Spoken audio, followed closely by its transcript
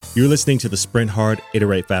You're listening to the Sprint Hard,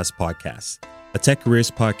 Iterate Fast podcast, a tech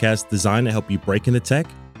careers podcast designed to help you break into tech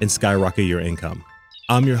and skyrocket your income.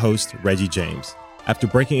 I'm your host, Reggie James. After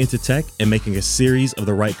breaking into tech and making a series of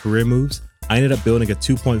the right career moves, I ended up building a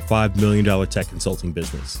 $2.5 million tech consulting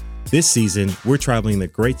business. This season, we're traveling the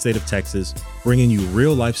great state of Texas, bringing you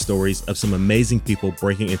real-life stories of some amazing people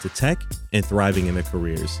breaking into tech and thriving in their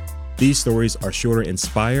careers. These stories are sure to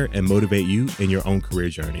inspire and motivate you in your own career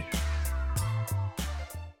journey.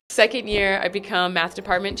 Second year, I become math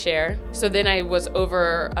department chair. So then I was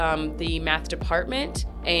over the math department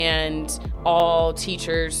and all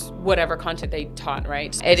teachers, whatever content they taught,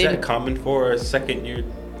 right? Is that common for a second year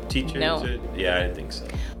teacher? No. Yeah, I didn't think so.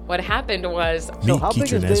 What happened was... Meet how big Keetra is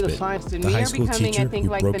data Nesbitt, science to the me? high Are school becoming, teacher I think,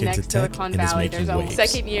 who like broke the into next tech Silicon and is Valley. making There's a waves.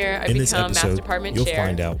 Second year, I In this become math episode, department you'll chair.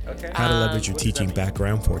 find out Okay. how to leverage your teaching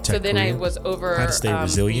background for a tech So then career, I was over how to stay the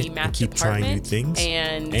resilient math and keep trying new department things,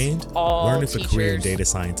 and all learn if a career in teachers, data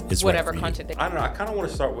science is whatever right for content they... I don't know. I kind of want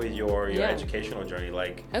to start with your Yeah. educational journey,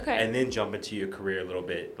 like, Okay. and then jump into your career a little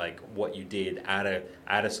bit, like what you did out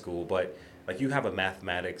of school. But like, you have a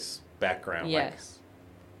mathematics background. Yes. Like,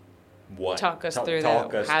 what? Talk us through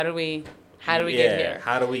talk that. us- How do we get Yeah, here?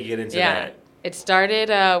 how do we get into Yeah. that? It started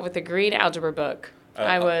with a green algebra book.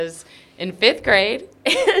 I Uh, was in 5th grade,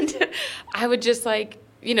 and I would just like,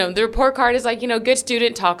 the report card is like, good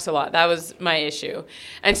student, talks a lot. That was my issue.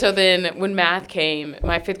 And so then when math came,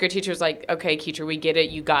 my 5th grade teacher was like, okay, Keetra, we get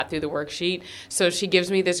it. You got through the worksheet. So she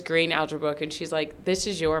gives me this green algebra book, and she's like, this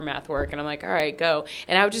is your math work. And I'm like, all right, go.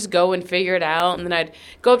 And I would just go and figure it out. And then I'd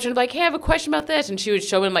go up to her and be like, hey, I have a question about this. And she would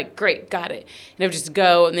show me, I'm like, great, got it. And I would just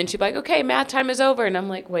go. And then she'd be like, okay, math time is over. And I'm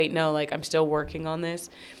like, wait, no, like, I'm still working on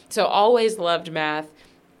this. So always loved math.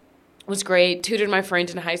 Was great. Tutored my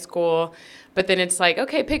friends in high school. But then it's like,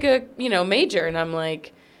 okay, pick a, major. And I'm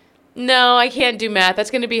like, no, I can't do math.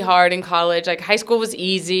 That's going to be hard in college. Like, high school was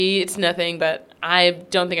easy. It's nothing, but I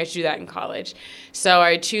don't think I should do that in college. So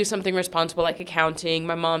I choose something responsible like accounting.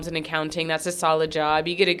 My mom's in accounting. That's a solid job.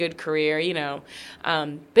 You get a good career,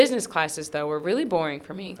 Business classes, though, were really boring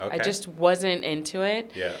for me. Okay. I just wasn't into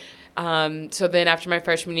it. Yeah. So then after my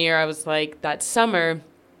freshman year, I was like, that summer,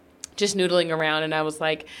 just noodling around, and I was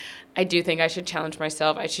like, I do think I should challenge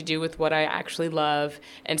myself. I should do with what I actually love.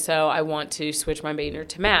 And so I want to switch my major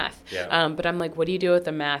to math. Yeah. But I'm like, what do you do with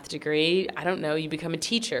a math degree? I don't know. You become a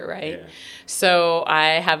teacher, right? Yeah. So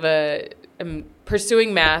I have I'm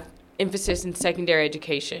pursuing math, emphasis in secondary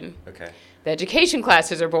education. Okay. The education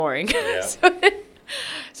classes are boring. Yeah.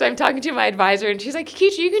 So I'm talking to my advisor, and she's like,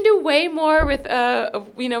 Keisha, you can do way more with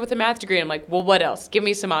with a math degree. I'm like, well, what else? Give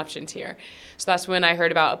me some options here. So that's when I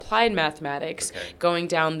heard about applied mathematics, Okay. going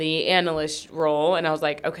down the analyst role, and I was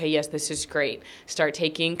like, okay, yes, this is great. Start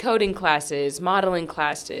taking coding classes, modeling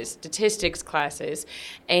classes, statistics classes,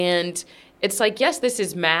 and it's like, yes, this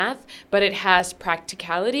is math, but it has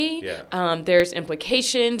practicality. Yeah. There's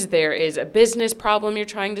implications. There is a business problem you're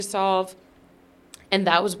trying to solve. And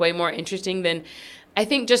that was way more interesting than, I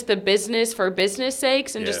think, just the business for business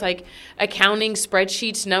sakes and just Yeah. like accounting,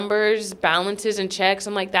 spreadsheets, numbers, balances, and checks.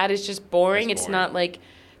 I'm like, that is just boring. It's It's boring. not like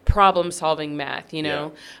problem-solving math,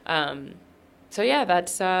 So yeah,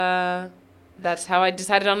 that's how I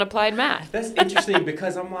decided on applied math. That's interesting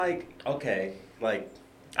because I'm like, okay, like,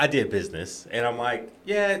 I did business, and I'm like,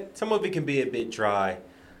 yeah, some of it can be a bit dry,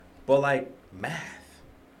 but like math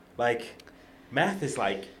is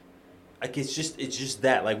like it's just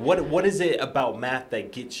that. Like, what is it about math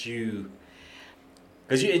that gets you?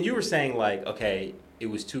 Because you were saying like, okay, it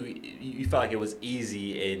was you felt like it was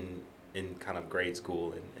easy in kind of grade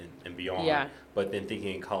school and beyond. Yeah. But then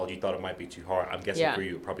thinking in college, you thought it might be too hard. I'm guessing Yeah. for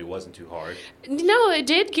you, it probably wasn't too hard. No, it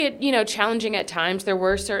did get, challenging at times. There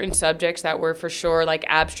were certain subjects that were for sure like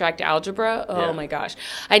abstract algebra. Oh Yeah. my gosh.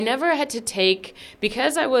 I never had to take,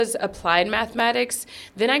 because I was applied mathematics,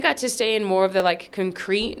 then I got to stay in more of the like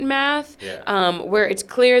concrete math, Yeah. where it's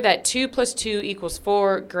clear that 2 + 2 =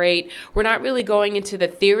 4. Great. We're not really going into the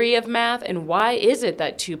theory of math and why is it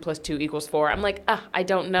that 2 + 2 = 4? I'm like, I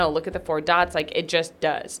don't know. Look at the 4 dots. Like, it just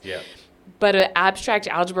does. Yeah. But abstract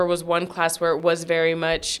algebra was one class where it was very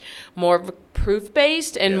much more of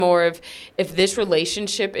proof-based and Yeah. more of, if this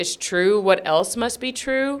relationship is true, what else must be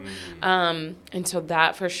true? Mm-hmm. And so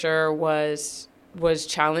that for sure was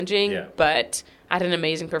challenging, Yeah. but I had an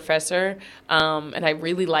amazing professor, and I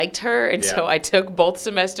really liked her, and so Yeah. I took both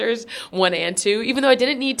semesters, 1 and 2, even though I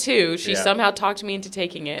didn't need to. She Yeah. somehow talked me into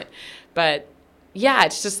taking it. But yeah,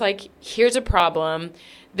 it's just like, here's a problem.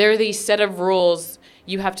 There are these set of rules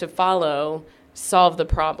you have to follow, solve the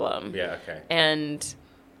problem. Yeah. Okay. And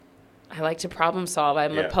I like to problem solve.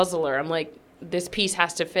 I'm Yeah. a puzzler. I'm like, this piece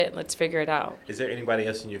has to fit. Let's figure it out. Is there anybody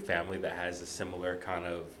else in your family that has a similar kind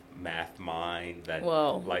of math mind that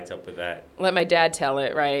Well, lights up with that? let my dad tell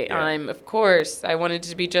it, right? Yeah. Of course, I wanted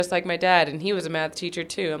to be just like my dad, and he was a math teacher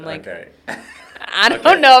too. I'm like, Okay. I don't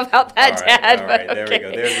Okay. know about that, All right, Dad. all right, but there we go.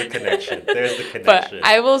 okay. There's the connection. There's the But connection.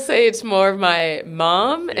 I will say it's more of my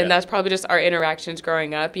mom, Yeah. and that's probably just our interactions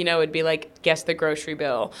growing up. You know, it'd be like, guess the grocery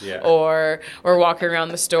bill. Yeah. Or we're walking around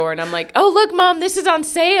the store, and I'm like, oh, look, Mom, this is on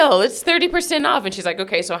sale. It's 30% off. And she's like,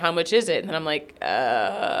 okay, so how much is it? And I'm like,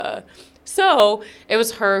 So it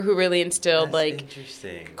was her who really instilled, That's like,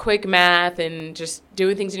 interesting. quick math and just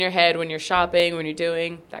doing things in your head when you're shopping, when you're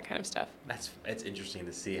doing that kind of stuff. It's interesting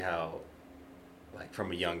to see how, like,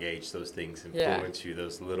 from a young age, those things Yeah. influence you.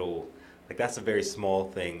 Those little, like, that's a very small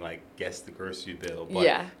thing, like guess the grocery bill, but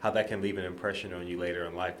Yeah. how that can leave an impression on you later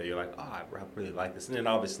in life that you're like, oh, I really like this. And then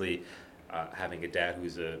obviously, having a dad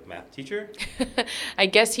who's a math teacher. I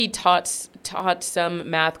guess he taught some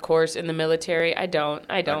math course in the military. I don't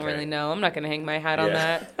Okay. really know. I'm not going to hang my hat on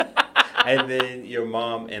Yeah. that. And then your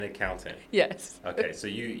mom an accountant. Yes. Okay, so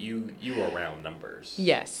you were around numbers.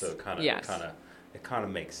 Yes. So Yes. it kind of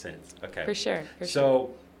makes sense. Okay. For sure.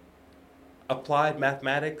 So applied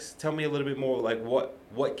mathematics, tell me a little bit more, like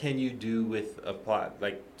what can you do with applied,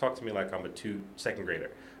 like talk to me like I'm a second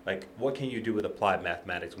grader. Like what can you do with applied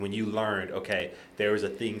mathematics when you learned, okay, there is a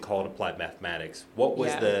thing called applied mathematics. What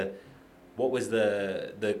was Yeah. the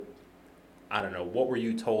I don't know, what were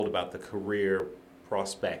you told about the career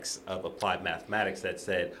prospects of applied mathematics that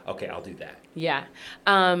said, okay, I'll do that? Yeah.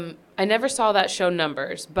 I never saw that show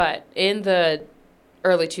Numbers, but in the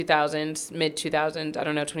early 2000s, mid 2000s, I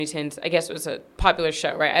don't know, 2010s, I guess it was a popular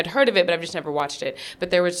show, right? I'd heard of it, but I've just never watched it. But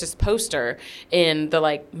there was this poster in the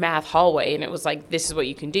like math hallway, and it was like, this is what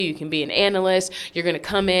you can do. You can be an analyst. You're going to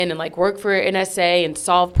come in and like work for an SA and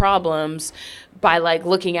solve problems by like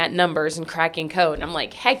looking at numbers and cracking code. And I'm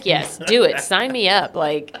like, heck yes, do it. Sign me up.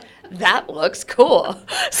 Like, that looks cool.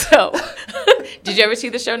 So, did you ever see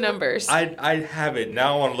the show Numbers? I haven't.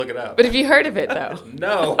 Now I want to look it up. But have you heard of it though?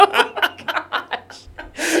 No.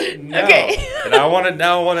 No. Okay. And I want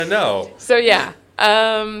to know. So yeah,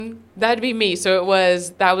 that'd be me. So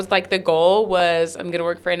that was like the goal was I'm gonna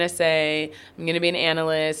work for NSA. I'm gonna be an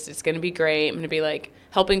analyst. It's gonna be great. I'm gonna be like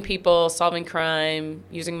helping people, solving crime,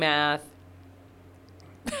 using math.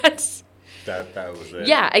 That was it.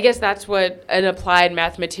 Yeah, I guess that's what an applied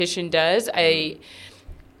mathematician does.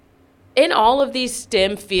 In all of these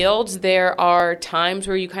STEM fields, there are times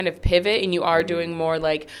where you kind of pivot and you are doing more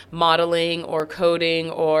like modeling or coding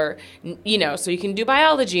or, so you can do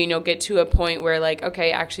biology and you'll get to a point where like,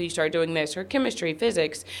 okay, actually you start doing this, or chemistry,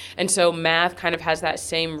 physics. And so math kind of has that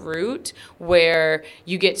same route where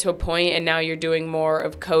you get to a point and now you're doing more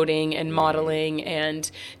of coding and modeling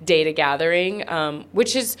and data gathering,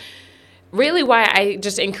 which is really why I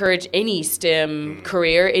just encourage any STEM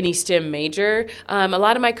career, any STEM major. A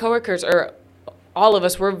lot of my coworkers, or all of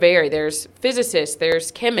us, there's physicists, there's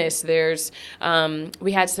chemists,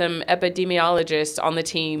 we had some epidemiologists on the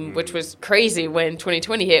team, which was crazy when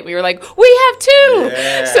 2020 hit. We were like, we have two!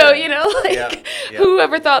 Yeah. So, Yep.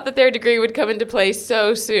 whoever thought that their degree would come into play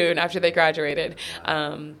so soon after they graduated.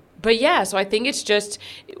 But yeah, so I think it's just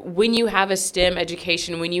when you have a STEM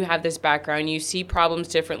education, when you have this background, you see problems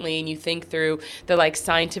differently and you think through the like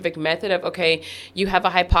scientific method of, okay, you have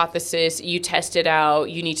a hypothesis, you test it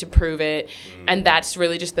out, you need to prove it. And that's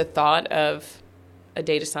really just the thought of a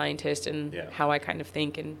data scientist and how I kind of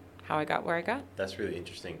think and how I got where I got. That's really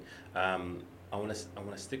interesting. I want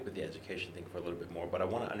to stick with the education thing for a little bit more, but I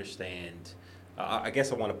want to understand, I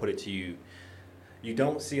guess I want to put it to you, you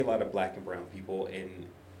don't see a lot of black and brown people in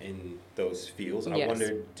those fields. I Yes.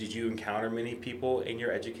 wonder, did you encounter many people in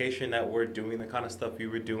your education that were doing the kind of stuff you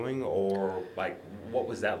were doing, or like what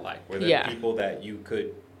was that like? Were there people that you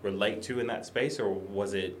could relate to in that space, or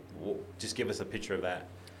was it, just give us a picture of that?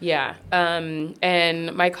 Yeah,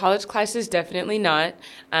 and my college classes, definitely not.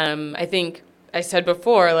 I think I said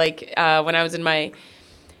before, like when I was in my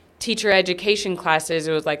teacher education classes,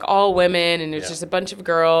 it was like all women and it was just a bunch of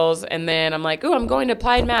girls. And then I'm like, oh, I'm going to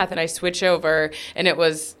applied math. And I switch over and it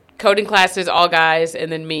was coding classes, all guys,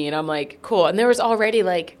 and then me. And I'm like, cool. And there was already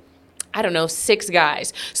like, I don't know, 6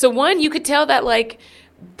 guys. So one, you could tell that like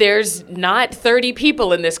there's not 30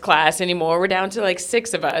 people in this class anymore. We're down to like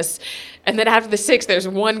 6 of us. And then after the 6, there's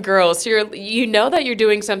 1 girl. So you know that you're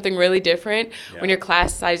doing something really different when your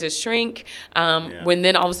class sizes shrink, when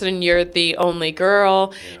then all of a sudden you're the only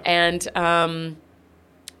girl. And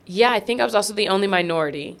I think I was also the only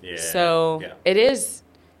minority. So it is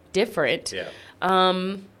different.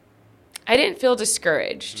 I didn't feel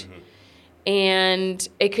discouraged. And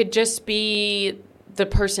it could just be the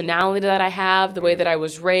personality that I have, the way that I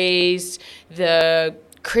was raised, the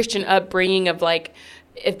Christian upbringing of like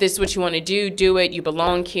if this is what you want to do it. You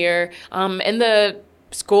belong here. And the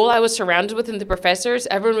school I was surrounded with and the professors,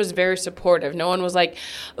 everyone was very supportive. No one was like,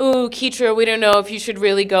 ooh, Keitra, we don't know if you should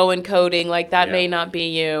really go in coding. Like, that may not be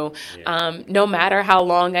you. No matter how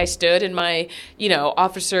long I stood in my,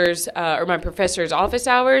 officer's or my professor's office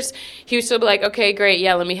hours, he would still be like, okay, great.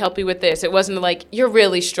 Yeah, let me help you with this. It wasn't like, you're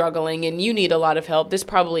really struggling and you need a lot of help. This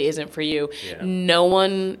probably isn't for you. Yeah. No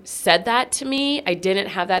one said that to me. I didn't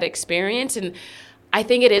have that experience. And I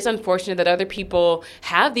think it is unfortunate that other people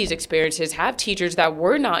have these experiences, have teachers that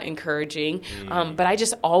were not encouraging, but I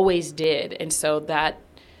just always did. And so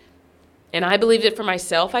and I believed it for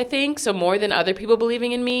myself, I think. So more than other people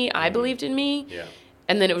believing in me, I believed in me. Yeah.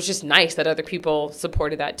 And then it was just nice that other people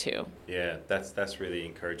supported that too. Yeah, that's really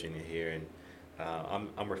encouraging to hear. And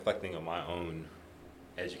I'm reflecting on my own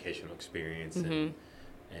educational experience and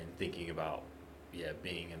thinking about,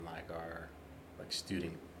 being in our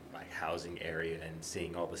student housing area and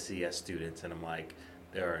seeing all the CS students, and I'm like,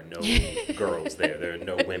 there are no girls there are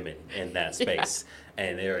no women in that space,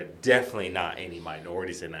 and there are definitely not any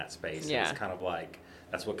minorities in that space. Yeah. It's kind of like,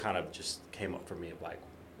 that's what kind of just came up for me of like,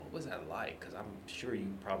 what was that like? Because I'm sure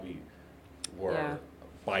you probably were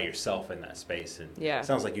by yourself in that space, and it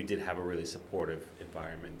sounds like you did have a really supportive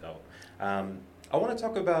environment though. I want to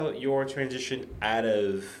talk about your transition out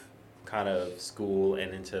of kind of school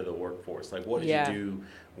and into the workforce. Like, what did you do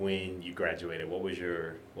when you graduated? What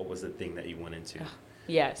was the thing that you went into?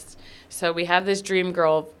 Yes. So we have this dream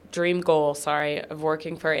goal, of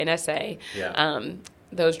working for NSA. Yeah.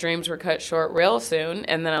 Those dreams were cut short real soon.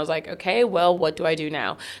 And then I was like, okay, well, what do I do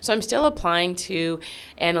now? So I'm still applying to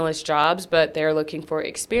analyst jobs, but they're looking for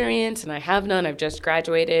experience, and I have none. I've just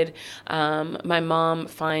graduated. My mom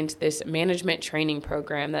finds this management training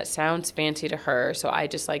program that sounds fancy to her, so I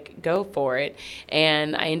just go for it.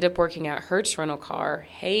 And I end up working at Hertz Rental Car.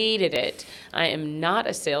 Hated it. I am not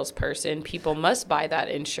a salesperson. People must buy that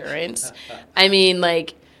insurance. I mean, I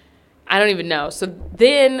don't even know. So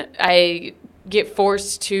then I get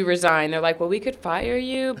forced to resign. They're like, well, we could fire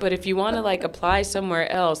you, but if you want to apply somewhere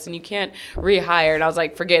else and you can't rehire. And I was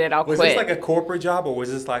like, forget it, I'll quit. Was this a corporate job, or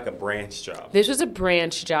was this a branch job? This was a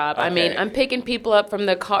branch job. Okay. I mean, I'm picking people up from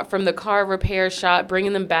the car repair shop,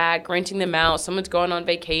 bringing them back, renting them out. Someone's going on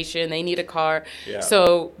vacation, they need a car. Yeah.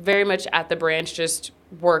 So very much at the branch, just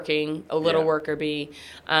working, a little worker bee.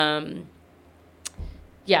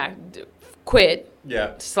 Quit.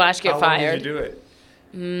 Yeah. / get fired. How long did you do it?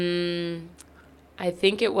 I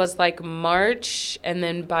think it was March, and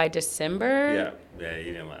then by December. Yeah,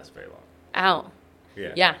 you didn't last very long. Ow.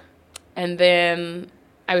 Yeah. And then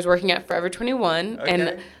I was working at Forever 21,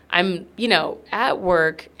 and I'm, at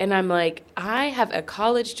work, and I'm like, I have a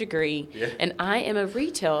college degree, and I am a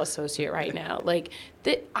retail associate right now.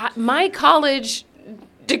 My college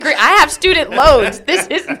degree, I have student loans. This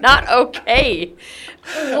is not okay.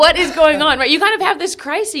 What is going on, right? You kind of have this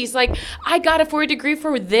crisis. I got a 4-year degree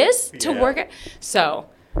for this to work at. So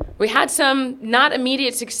we had some not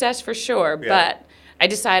immediate success for sure, but I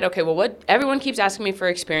decided, okay, well, what everyone keeps asking me for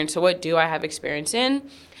experience, so what do I have experience in?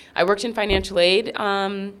 I worked in financial aid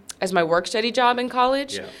as my work study job in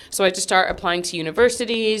college. Yeah. So I had to start applying to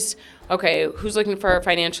universities. Okay, who's looking for a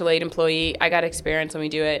financial aid employee? I got experience, let me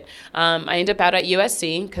do it. I ended up out at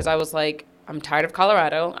USC because I was like, I'm tired of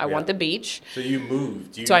Colorado. I want the beach. So you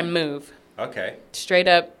moved. So I moved. Okay. Straight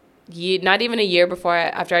up, not even a year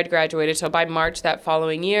after I'd graduated. So by March that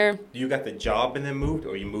following year. You got the job and then moved,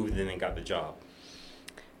 or you moved and then got the job?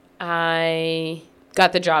 I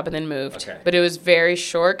got the job and then moved. Okay. But it was very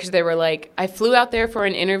short because they were like, I flew out there for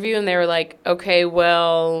an interview and they were like, okay,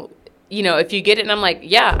 well, if you get it. And I'm like,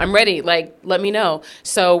 yeah, I'm ready. Let me know.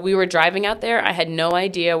 So we were driving out there. I had no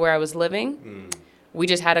idea where I was living. We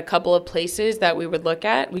just had a couple of places that we would look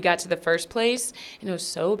at. We got to the first place, and it was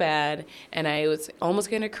so bad. And I was almost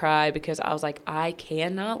going to cry because I was like, I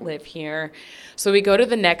cannot live here. So we go to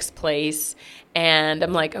the next place, and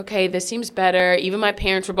I'm like, okay, this seems better. Even my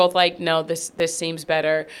parents were both like, no, this seems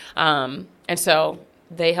better. And so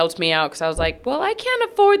they helped me out because I was like, well, I can't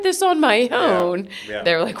afford this on my own. Yeah.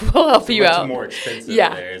 They were like, we'll help you out. It's more expensive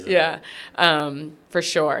there, isn't it? For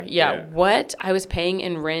sure. Yeah. What I was paying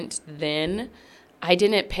in rent then, I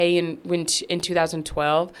didn't pay in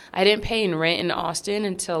 2012. I didn't pay in rent in Austin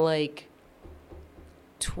until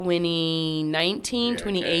 2019,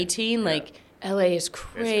 2018. Yeah. LA is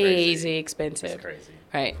crazy expensive. It's crazy.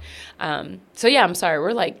 Right. So yeah, I'm sorry.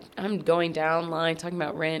 We're I'm going down line talking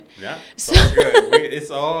about rent. Yeah. So good.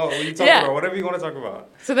 It's all what you talk about. Whatever you want to talk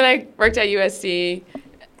about. So then I worked at USC.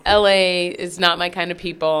 LA is not my kind of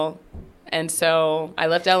people, and so I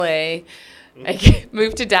left LA. I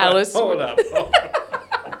moved to Dallas. Hold up.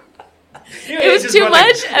 It was too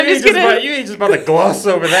much. You ain't just about to gloss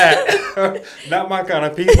over that. Not my kind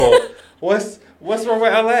of people. What's wrong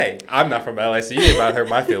with LA? I'm not from LA, so you ain't about to hurt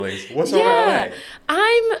my feelings. What's wrong with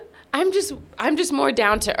LA? I'm just more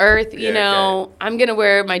down to earth, you know. Okay. I'm gonna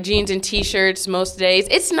wear my jeans and t-shirts most days.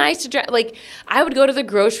 It's nice to dress. Like, I would go to the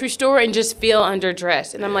grocery store and just feel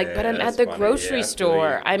underdressed, and I'm like, but I'm at the grocery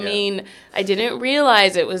store. I mean, I didn't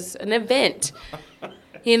realize it was an event.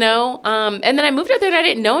 You know, and then I moved out there and I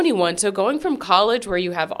didn't know anyone. So going from college where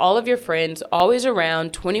you have all of your friends always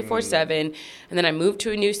around 24/7, and then I moved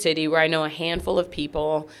to a new city where I know a handful of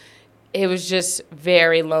people. It was just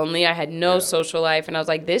very lonely. I had no social life, and I was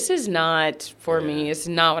like, this is not for me. It's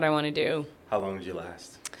not what I want to do. How long did you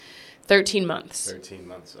last? 13 months. 13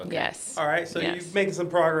 months. Okay. Yes. All right. So you're making some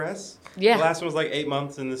progress. Yeah. The last one was like 8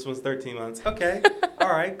 months, and this one's 13 months. Okay. All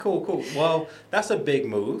right. Cool. Well, that's a big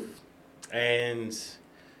move, and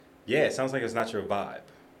yeah, it sounds like it's not your vibe.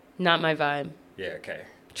 Not my vibe. Yeah. Okay.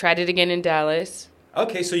 Tried it again in Dallas.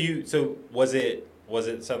 Okay. So was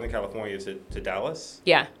it Southern California to Dallas?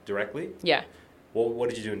 Yeah. Directly? Yeah. Well, what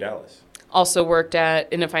did you do in Dallas? Also worked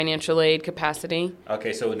in a financial aid capacity.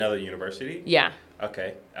 Okay, so another university? Yeah.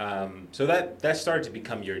 Okay. So that started to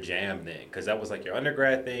become your jam then, because that was like your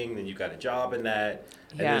undergrad thing, then you got a job in that,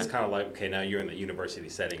 and then it's kind of like, okay, now you're in the university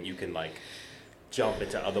setting, you can like jump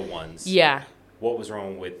into other ones. Yeah. What was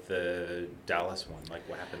wrong with the Dallas one? Like,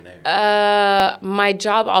 what happened there? My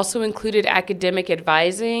job also included academic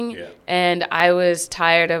advising, and I was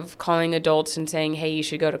tired of calling adults and saying, hey, you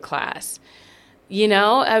should go to class. You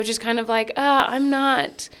know, I was just kind of like, I'm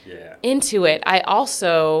not into it. I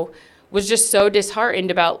also was just so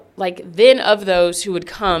disheartened about, like, then of those who would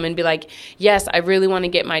come and be like, yes, I really want to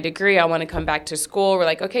get my degree. I want to come back to school. We're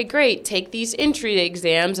like, okay, great. Take these entry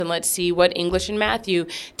exams and let's see what English and math you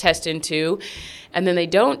test into. And then they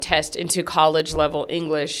don't test into college level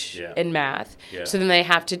English and math. Yeah. So then they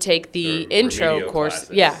have to take the intro course.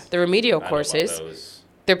 Classes. Yeah, the remedial courses.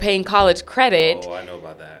 They're paying college credit. Oh, I know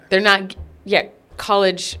about that. They're not,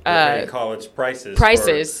 college. They're paying college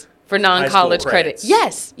prices. For non-college credit.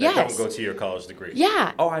 Yes. Don't go to your college degree.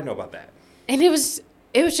 Yeah. Oh, I know about that. And it was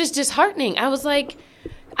just disheartening. I was like,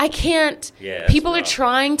 I can't. Yeah, people are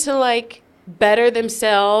trying to like better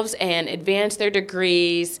themselves and advance their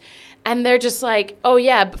degrees, and they're just like, oh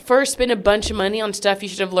yeah, but first spend a bunch of money on stuff you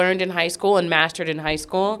should have learned in high school and mastered in high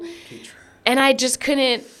school. And I just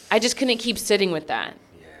couldn't keep sitting with that.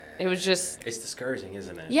 Yeah. It was just. It's discouraging,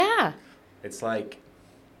 isn't it? Yeah. It's like.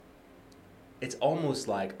 It's almost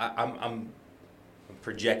like I'm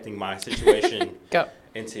projecting my situation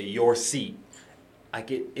into your seat.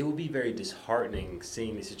 It would be very disheartening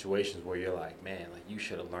seeing these situations where you're like, man, like you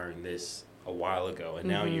should have learned this a while ago, and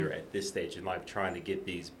now you're at this stage in life trying to get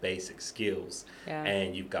these basic skills,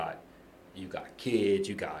 and you've got kids,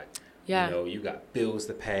 you got you got bills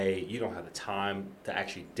to pay. You don't have the time to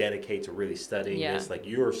actually dedicate to really studying this. Like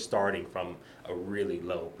you're starting from a really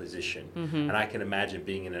low position, and I can imagine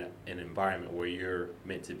being in an environment where you're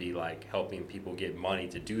meant to be like helping people get money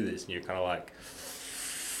to do this, and you're kind of like,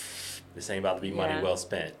 this ain't about to be money well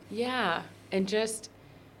spent. Yeah, and just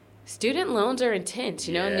student loans are intense,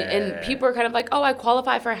 you know, and people are kind of like, oh, I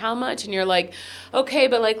qualify for how much? And you're like, okay,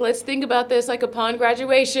 but like, let's think about this like upon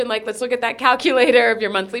graduation, like let's look at that calculator of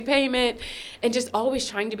your monthly payment, and just always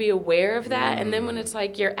trying to be aware of that. And then when it's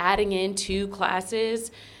like you're adding in 2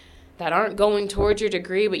 classes that aren't going towards your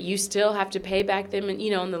degree, but you still have to pay back them,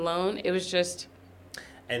 and on the loan, it was just.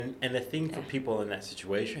 And the thing for people in that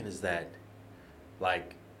situation is that,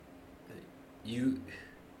 like, you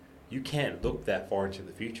can't look that far into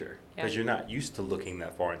the future because you're not used to looking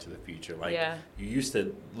that far into the future. Like you're used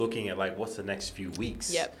to looking at like what's the next few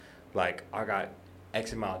weeks. Yep. Like I got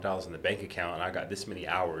X amount of dollars in the bank account and I got this many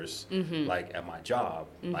hours like at my job.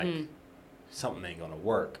 Like something ain't gonna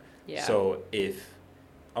work. Yeah. So if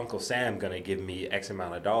Uncle Sam gonna give me X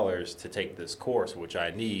amount of dollars to take this course, which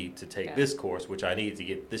I need to take this course, which I need to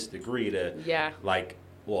get this degree to like,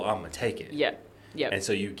 well, I'm gonna take it. Yep. And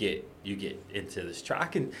so you get into this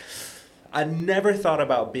track. I never thought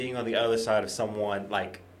about being on the other side of someone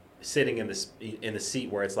like sitting in the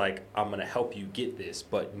seat where it's like, I'm going to help you get this,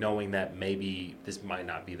 but knowing that maybe this might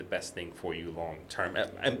not be the best thing for you long term.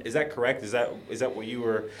 Is that correct? Is that what you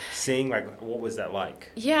were seeing? Like, what was that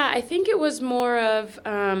like? Yeah, I think it was more of,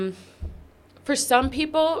 for some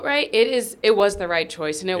people, right, it was the right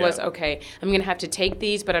choice. And it was, okay, I'm going to have to take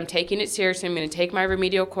these, but I'm taking it seriously. I'm going to take my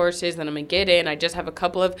remedial courses, then I'm going to get in. I just have a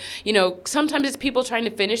couple of, sometimes it's people trying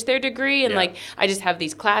to finish their degree, and like, I just have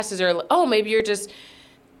these classes, or, oh, maybe you're just,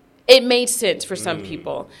 it made sense for some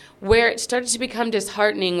people. Where it started to become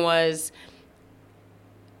disheartening was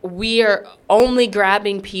we are only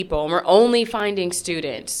grabbing people and we're only finding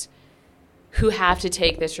students who have to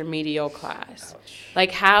take this remedial class. Ouch.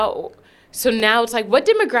 Like how, so now it's like, what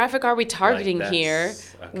demographic are we targeting Like here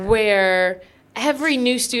okay. where every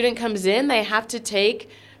new student comes in, they have to take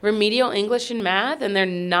remedial English and math and they're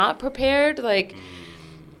not prepared? Like,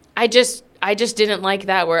 I just didn't like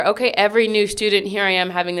that where, okay, every new student, here I am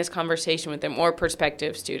having this conversation with them, or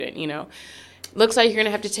prospective student, you know. Looks like you're going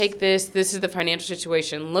to have to take this. This is the financial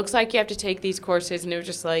situation. Looks like you have to take these courses. And it was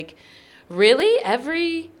just like, really?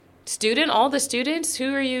 Every student, all the students?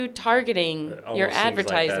 Who are you targeting? It almost You're seems like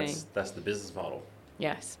advertising. that's the business model.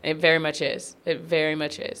 Yes, it very much is. It very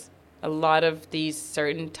much is. A lot of these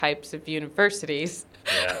certain types of universities,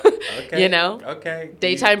 Yeah. Okay. you know, Okay.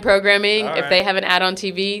 daytime programming, All if right. they have an ad on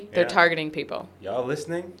TV, they're Yeah. targeting people. Y'all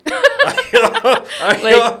listening?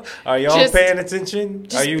 Are y'all just- paying attention?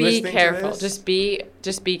 Just Are you be listening careful. to this?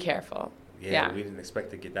 Just be careful. Yeah. We didn't expect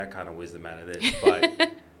to get that kind of wisdom out of this,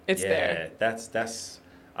 but It's yeah, there.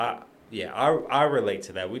 I relate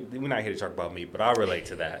to that. We're not here to talk about me, but I relate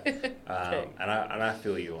to that, Okay. and I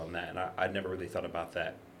feel you on that. And I never really thought about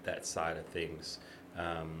that side of things,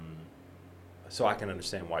 so I can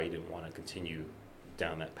understand why you didn't want to continue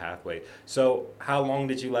down that pathway. So, how long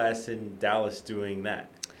did you last in Dallas doing that?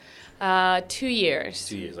 2 years.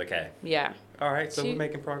 2 years. Okay. Yeah. All right. So Two- we're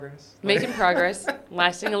making progress. Making progress,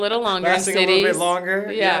 lasting a little longer Lasting in a little cities. bit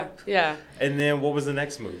longer. Yeah. And then what was the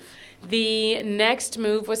next move? The next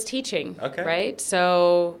move was teaching. Okay. Right?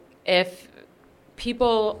 So if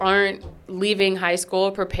people aren't leaving high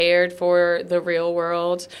school prepared for the real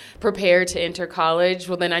world, prepared to enter college,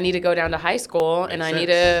 well, then I need to go down to high school and I Makes need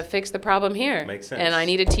sense. to fix the problem here. Makes sense. And I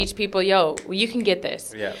need to teach people, yo, you can get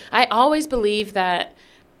this. Yeah. I always believe that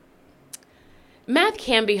math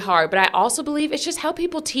can be hard, but I also believe it's just how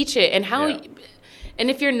people teach it and how. Yeah. And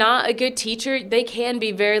if you're not a good teacher, they can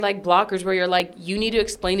be very like blockers where you're like, you need to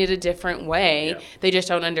explain it a different way. Yeah. They just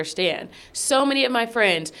don't understand. So many of my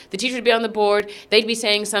friends, the teacher would be on the board, they'd be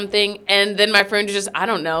saying something, and then my friend would just, I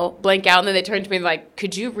don't know, blank out, and then they turn to me like,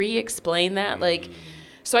 could you re-explain that? Like,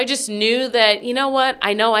 so I just knew that, you know what?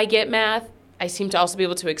 I know I get math. I seem to also be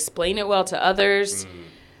able to explain it well to others.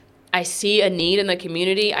 I see a need in the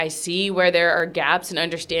community. I see where there are gaps in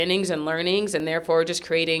understandings and learnings, and therefore just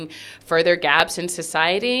creating further gaps in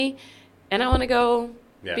society. And I want to go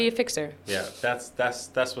Yeah. be a fixer. Yeah, that's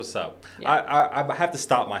what's up. Yeah. I have to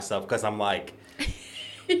stop myself because I'm like,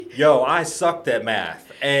 yo, I sucked at math,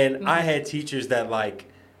 and I had teachers that like,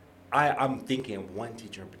 I'm thinking one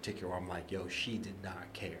teacher in particular. I'm like, yo, she did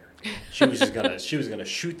not care. She was just gonna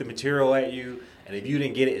shoot the material at you, and if you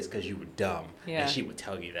didn't get it, it's because you were dumb, Yeah. and she would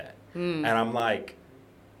tell you that. And I'm like,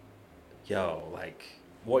 yo, like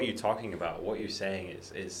what you're talking about, what you're saying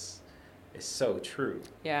is so true.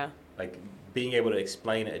 Yeah. Like being able to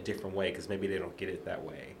explain it a different way because maybe they don't get it that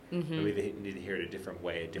way. Maybe they need to hear it a different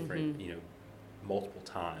way, a different, multiple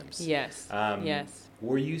times. Yes. Yes.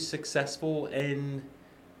 Were you successful in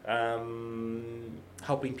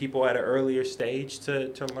helping people at an earlier stage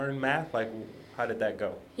to learn math? Like, how did that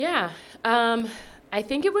go? Yeah. I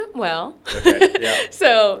think it went well. Okay, yeah.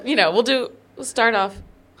 So, we'll start off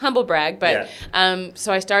humble brag, but Yeah.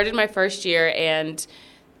 so I started my first year, and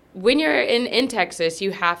when you're in Texas,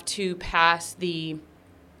 you have to pass the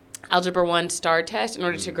Algebra 1 STAR test in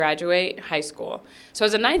order to graduate high school. So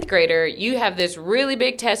as a ninth grader, you have this really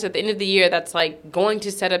big test at the end of the year that's like going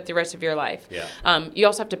to set up the rest of your life. Yeah. You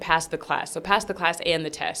also have to pass the class. So pass the class and the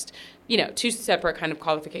test. Two separate kind of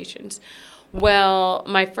qualifications. Well,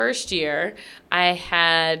 my first year, I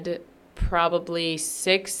had probably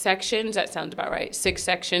 6 sections. That sounds about right. 6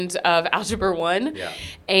 sections of Algebra 1. Yeah.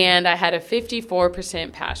 And I had a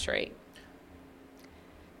 54% pass rate.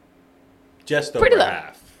 Just over Pretty low.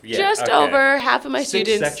 half. Yeah, Just okay. over half of my 6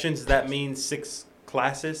 students. sections, that means 6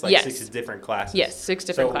 classes? Like Yes. 6 different classes? Yes, 6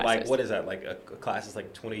 different so, classes. like, what is that? Like, a class is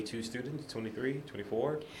like 22 students? 23?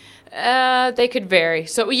 24? They could vary.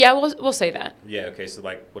 So, yeah, we'll say that. Yeah, okay, so,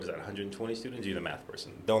 like, what is that, 120 students? You're the math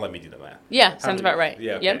person. Don't let me do the math. Yeah, How sounds many- about right.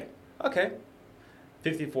 Yeah, okay. Yep. Okay.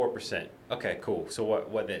 54%. Okay, cool. So,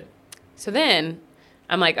 what then? So then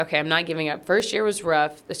I'm like, okay, I'm not giving up. First year was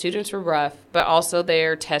rough. The students were rough, but also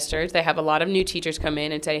they're testers. They have a lot of new teachers come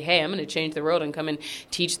in and say, hey, I'm going to change the world and come and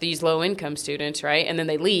teach these low-income students, right? And then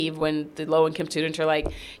they leave when the low-income students are like,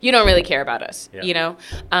 you don't really care about us, Yeah.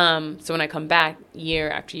 So when I come back year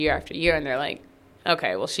after year after year and they're like,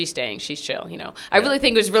 okay, well, she's staying. She's chill, I really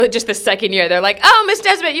think it was really just the second year. They're like, oh, Miss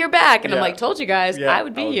Nesbitt, you're back. And I'm Yeah. like, told you guys, Yeah, I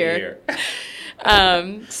would be here.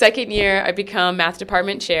 Second year, I become math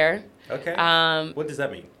department chair. Okay. What does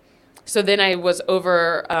that mean? So then I was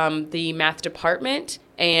over the math department,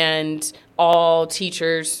 and all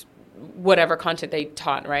teachers, whatever content they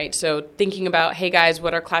taught, right? So thinking about, hey guys,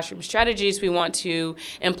 what are classroom strategies we want to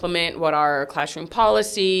implement? What are classroom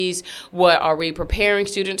policies? What are we preparing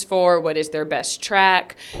students for? What is their best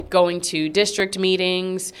track? Going to district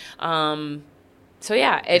meetings. So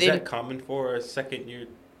yeah. Is that common for a second year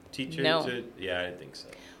teacher? No. Yeah, I didn't think so.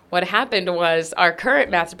 What happened was our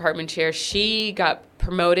current math department chair, she got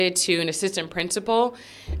promoted to an assistant principal,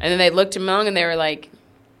 and then they looked among and they were like,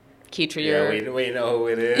 Keitra, yeah, we know who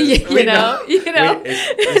it is. You know.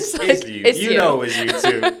 It's you. You know it's you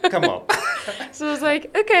too. Come on. So I was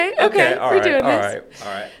like, okay, we're doing this.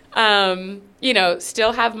 All right.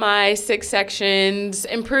 Still have my 6 sections,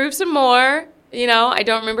 improve some more. I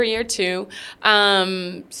don't remember year 2,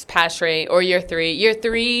 pass rate, or year 3. Year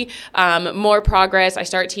 3, more progress. I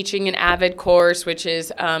start teaching an AVID course, which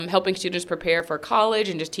is helping students prepare for college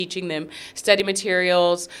and just teaching them study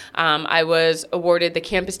materials. I was awarded the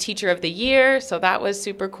Campus Teacher of the Year, so that was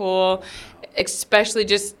super cool. Especially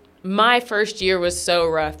just my first year was so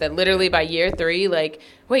rough that literally by year 3, like,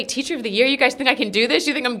 wait, Teacher of the Year? You guys think I can do this?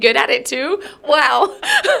 You think I'm good at it too? Wow.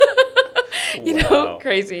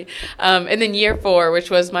 Crazy. And then year 4, which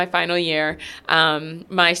was my final year,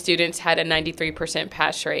 my students had a 93%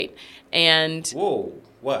 pass rate. And whoa,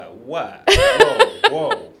 what?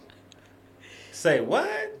 Whoa. Say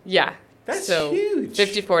what? Yeah. That's huge.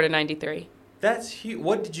 54 to 93. That's huge.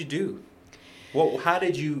 What did you do? Well, how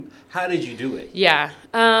did you do it? Yeah.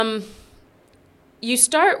 You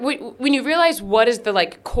start when you realize what is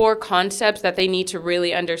the core concepts that they need to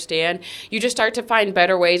really understand. You just start to find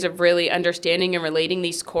better ways of really understanding and relating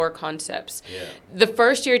these core concepts. Yeah. The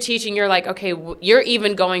first year teaching, you're like, okay, you're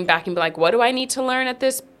even going back and be like, what do I need to learn at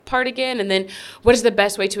this part again? And then what is the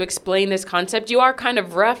best way to explain this concept? You are kind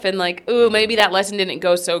of rough and like, ooh, maybe that lesson didn't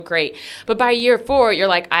go so great. But by year 4, you're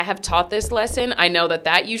like, I have taught this lesson. I know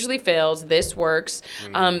that usually fails. This works.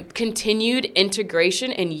 Continued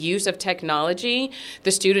integration and use of technology.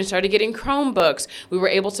 The students started getting Chromebooks. We were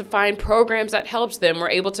able to find programs that helps them. We're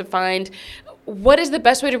able to find what is the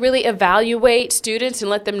best way to really evaluate students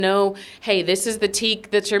and let them know, hey, this is the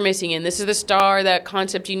TEK that you're missing in. This is the STAR, that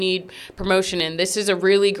concept you need promotion in. This is a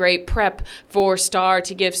really great prep for STAR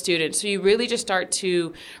to give students. So you really just start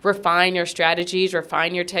to refine your strategies,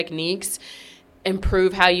 refine your techniques,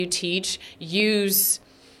 improve how you teach, use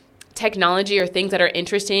technology or things that are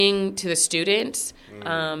interesting to the students.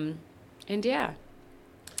 And yeah.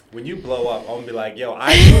 When you blow up, I'm going to be like, yo,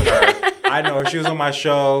 I knew her. I know her. She was on my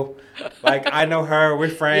show. Like, I know her. We're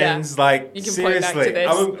friends. Yeah. Like, you can seriously. Point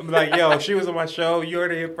back to this. I'm like, yo, she was on my show. You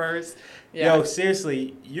heard it here first. Yeah. Yo,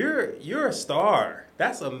 seriously, you're a star.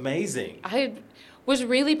 That's amazing. I was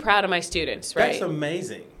really proud of my students, right? That's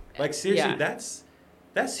amazing. Like, seriously,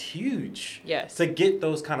 that's huge. Yes. To get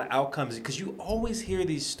those kind of outcomes. Because you always hear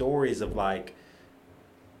these stories of, like,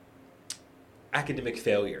 academic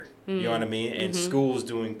failure. You know what I mean? And schools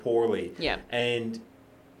doing poorly. Yeah. And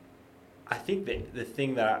I think that the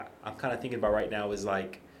thing that I'm kind of thinking about right now is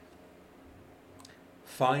like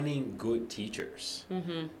finding good teachers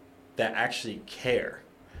that actually care,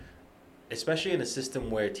 especially in a system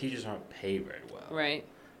where teachers aren't paid very well. Right.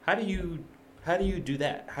 How do you do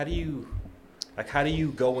that? How do you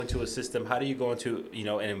go into a system? How do you go into,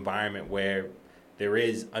 an environment where there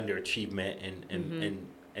is underachievement and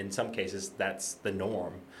in some cases that's the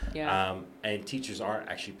norm. Yeah. And teachers aren't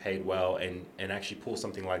actually paid well and actually pull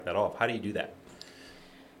something like that off. How do you do that?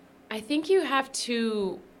 I think you have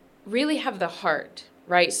to really have the heart,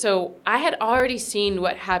 right? So I had already seen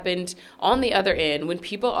what happened on the other end when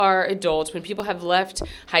people are adults, when people have left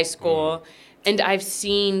high school, and I've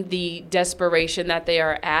seen the desperation that they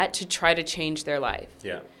are at to try to change their life.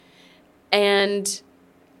 Yeah. And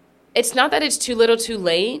it's not that it's too little too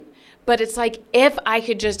late, but it's like, if I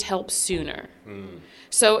could just help sooner.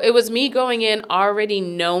 So it was me going in already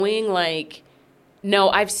knowing, like, no,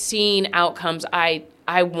 I've seen outcomes. I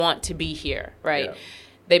want to be here, right? Yeah.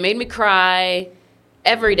 They made me cry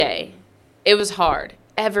every day. It was hard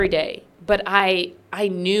every day, but I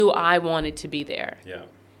knew I wanted to be there. Yeah.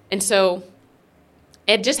 And so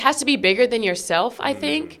it just has to be bigger than yourself, I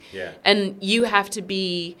think. Yeah. And you have to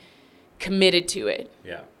be committed to it.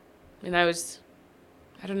 Yeah. And I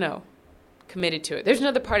don't know, committed to it. There's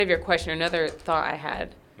another part of your question, another thought I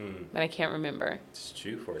had, but I can't remember. Just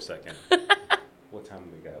chew for a second. What time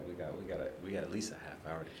we got? We got at least a half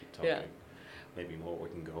hour to keep talking. Yeah. Maybe more we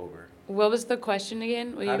can go over. What was the question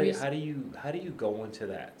again? How do you go into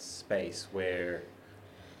that space where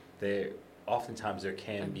oftentimes there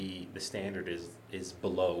can be the standard is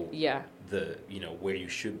below the where you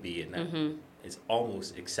should be, and that is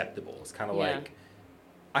almost acceptable. It's kind of like,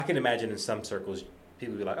 I can imagine in some circles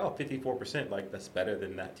people be like, oh, 54%, like that's better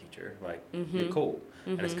than that teacher. Like Mm-hmm. you're cool.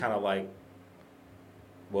 And it's kind of like,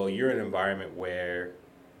 well, you're in an environment where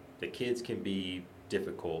the kids can be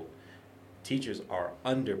difficult. Teachers are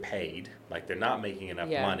underpaid, like they're not making enough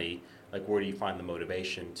Yeah. money. Like, where do you find the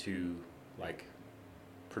motivation to like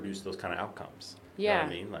produce those kind of outcomes? You know what Yeah. I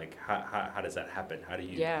mean? Like, how does that happen? How do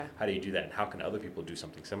you Yeah. how do you do that? And how can other people do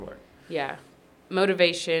something similar? Yeah.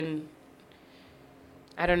 Motivation,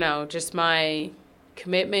 I don't know, just my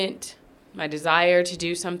commitment, my desire to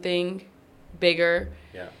do something bigger.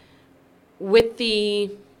 Yeah. With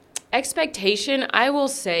the expectation, I will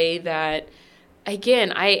say that,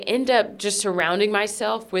 again, I end up just surrounding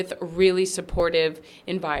myself with really supportive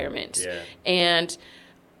environments. Yeah. And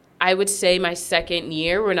I would say my second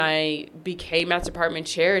year when I became math department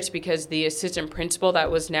chair, it's because the assistant principal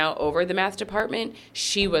that was now over the math department,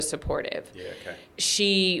 she was supportive. Yeah. Okay.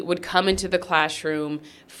 She would come into the classroom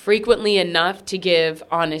frequently enough to give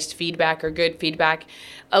honest feedback or good feedback.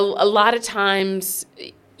 A lot of times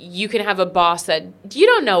you can have a boss that you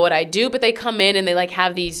don't know what I do, but they come in and they like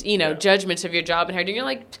have these, Yeah. judgments of your job and how you're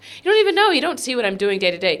like, you don't even know, you don't see what I'm doing day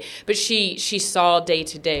to day. But she saw day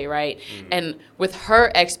to day, right? And with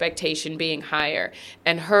her expectation being higher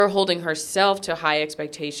and her holding herself to high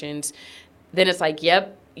expectations, then it's like,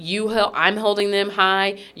 yep, I'm holding them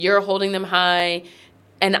high, you're holding them high,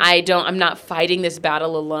 and I'm not fighting this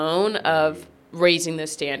battle alone of raising the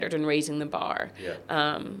standard and raising the bar.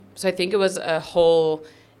 Yeah. So I think it was a whole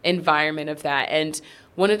environment of that. And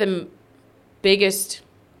one of the biggest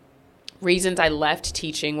reasons I left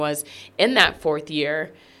teaching was in that fourth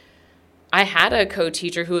year, I had a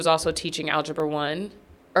co-teacher who was also teaching Algebra 1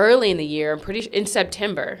 early in the year, in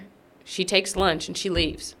September. She takes lunch and she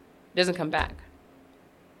leaves, doesn't come back.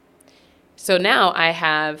 So now I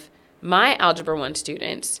have my Algebra 1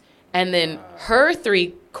 students and then her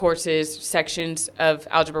 3 sections of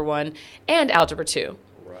Algebra 1 and Algebra 2.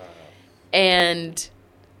 Wow. And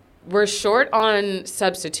we're short on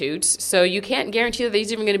substitutes, so you can't guarantee that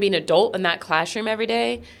there's even going to be an adult in that classroom every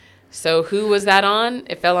day. So who was that on?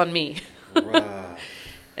 It fell on me. Wow.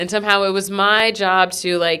 And somehow it was my job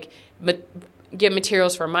to get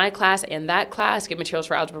materials for my class and that class, get materials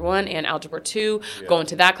for Algebra 1 and Algebra 2, Yeah. go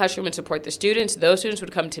into that classroom and support the students. Those students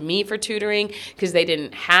would come to me for tutoring because they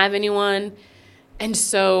didn't have anyone. And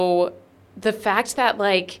so the fact that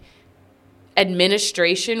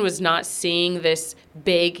administration was not seeing this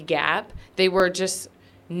big gap, they were just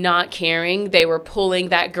not caring. They were pulling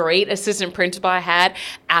that great assistant principal I had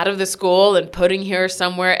out of the school and putting her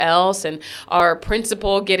somewhere else, and our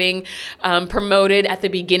principal getting promoted at the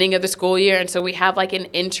beginning of the school year. And so we have an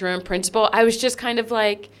interim principal. I was just kind of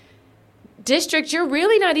like, district, you're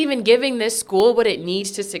really not even giving this school what it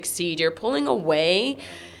needs to succeed. You're pulling away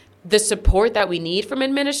the support that we need from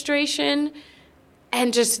administration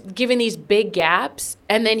and just giving these big gaps.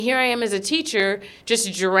 And then here I am as a teacher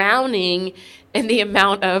just drowning in the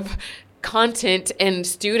amount of content and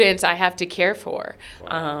students I have to care for.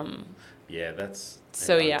 Wow. Yeah, that's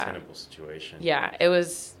So, an yeah. untenable situation. Yeah, it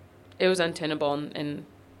was untenable. And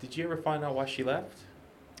Did you ever find out why she left?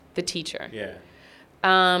 the teacher. Yeah.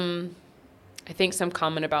 I think some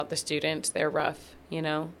comment about the students, they're rough,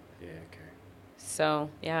 Yeah, okay. So,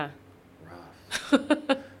 yeah.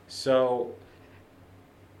 Rough. So,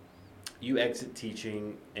 you exit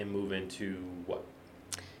teaching and move into what?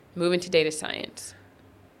 Move into data science.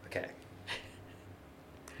 Okay.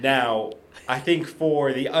 Now, I think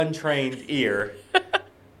for the untrained ear,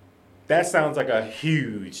 that sounds like a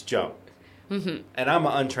huge jump. Mm-hmm. And I'm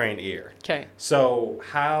an untrained ear. Okay. So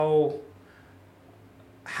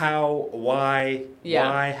why,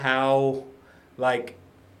 Yeah. how,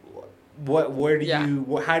 where do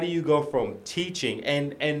Yeah. how do you go from teaching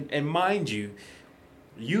and mind you,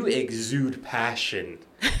 you exude passion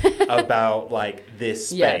about this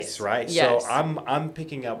space, Yes. right? Yes. So I'm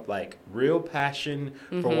picking up real passion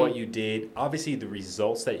for what you did. Obviously the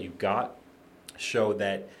results that you got show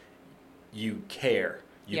that you care.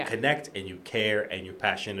 You Yeah. connect and you care and you're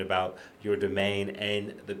passionate about your domain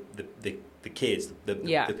and the kids,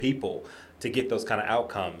 Yeah. the people to get those kind of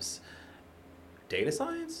outcomes. Data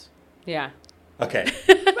science? Yeah. Okay.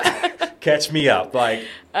 Catch me up.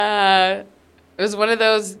 It was one of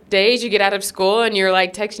those days you get out of school and you're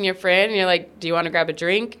texting your friend and you're like, do you want to grab a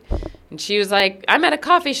drink? And she was like, I'm at a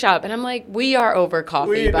coffee shop. And I'm like, we are over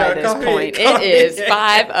coffee by this point. Coffee. It is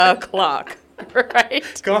 5:00,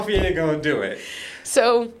 right? Coffee ain't gonna do it.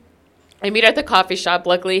 So I meet her at the coffee shop.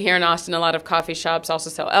 Luckily, here in Austin, a lot of coffee shops also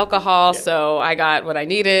sell alcohol. Yeah. So I got what I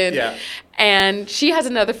needed. Yeah. And she has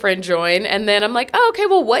another friend join. And then I'm like, oh, okay,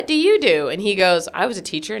 well, what do you do? And he goes, I was a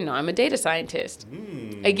teacher and now I'm a data scientist.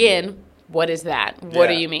 Again, what is that? What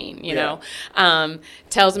do you mean? You know,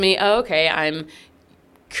 tells me, oh, okay, I'm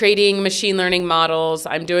creating machine learning models.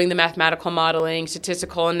 I'm doing the mathematical modeling,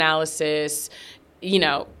 statistical analysis, you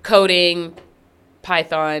know, coding,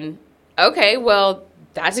 Python. Okay, well,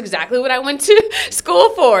 that's exactly what I went to school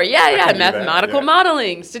for. Yeah, mathematical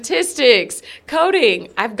modeling, statistics, coding.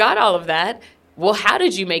 I've got all of that. Well, how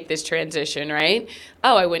did you make this transition, right?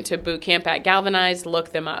 Oh, I went to boot camp at Galvanize,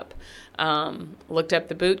 looked them up. Looked up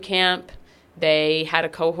the boot camp. They had a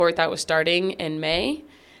cohort that was starting in May,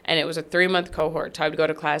 and it was a 3-month cohort. So I would go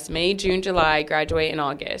to class May, June, July, graduate in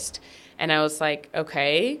August. And I was like,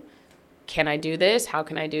 okay, can I do this? How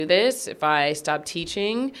can I do this? If I stop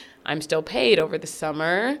teaching, I'm still paid over the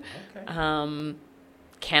summer. Okay.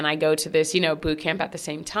 Can I go to this, you know, boot camp at the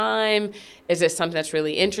same time? Is this something that's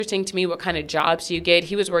really interesting to me? What kind of jobs do you get?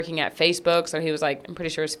 He was working at Facebook, so he was like, I'm pretty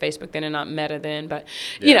sure it's Facebook then and not Meta then, but,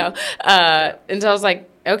 you know. And so I was like,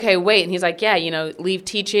 okay, wait. And he's like, yeah, you know, leave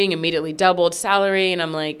teaching, immediately doubled salary. And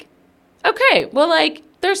I'm like, okay, well, like,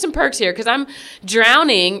 there's some perks here because I'm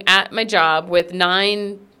drowning at my job with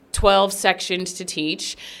 12 sections to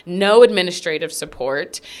teach, no administrative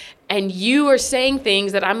support. And you are saying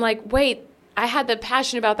things that I'm like, wait, I had the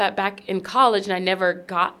passion about that back in college, and I never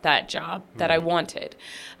got that job that I wanted.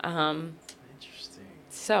 Interesting.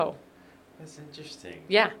 So. That's interesting.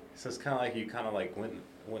 Yeah. So it's kind of like you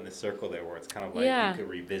went in a circle there where it's kind of like you could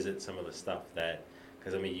revisit some of the stuff that,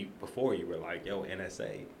 because I mean, before you were like, yo,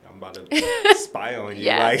 NSA, I'm about to spy on you.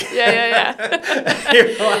 Yeah. Like, yeah.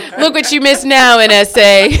 Look what you missed now,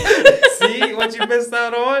 NSA. See what you missed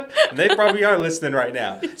out on? They probably are listening right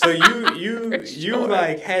now. So you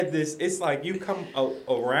like had this. It's like you come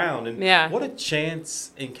around, and what a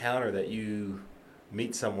chance encounter that you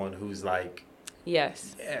meet someone who's like,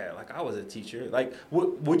 yes, yeah, like I was a teacher. Like,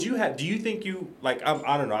 would you have? Do you think you like?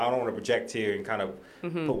 I don't know. I don't want to project here and kind of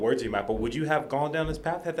put words in your mouth. But would you have gone down this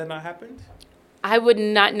path had that not happened? I would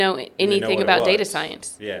not know anything about data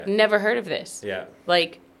science. Yeah, never heard of this. Yeah,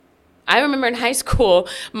 like. I remember in high school,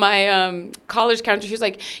 my college counselor, she was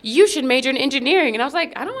like, you should major in engineering. And I was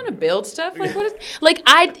like, I don't want to build stuff. Like, what is, like,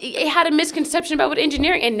 I had a misconception about what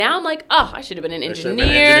engineering, and now I'm like, oh, I should have been an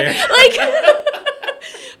engineer. Like,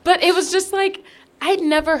 but it was just like, I'd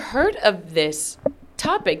never heard of this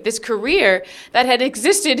topic, this career that had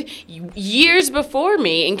existed years before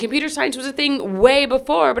me. And computer science was a thing way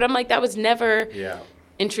before, but I'm like, that was never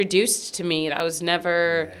introduced to me. That was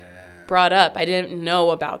never... brought up. I didn't know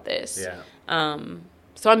about this. Yeah.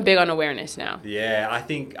 So I'm big on awareness now. Yeah, I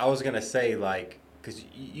think I was gonna say like because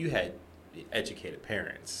you had educated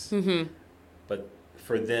parents, but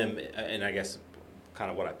for them, and I guess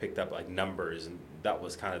kind of what I picked up like numbers, and that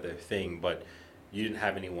was kind of their thing. But you didn't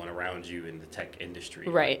have anyone around you in the tech industry,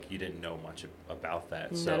 right? Like, you didn't know much about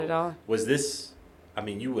that. Not at all. Was this? I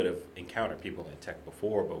mean, you would have encountered people in tech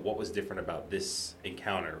before, but what was different about this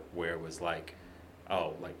encounter where it was like,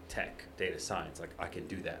 oh, like tech, data science, like I can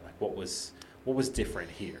do that. Like what was different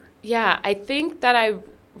here? Yeah, I think that I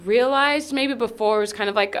realized maybe before it was kind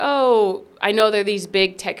of like, oh, I know they're these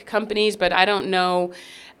big tech companies, but I don't know.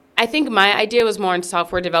 I think my idea was more in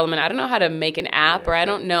software development. I don't know how to make an app, or I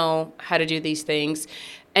don't know how to do these things.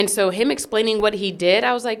 And so him explaining what he did,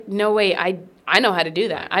 I was like, no way, I know how to do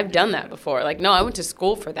that. I've done that before. Like, no, I went to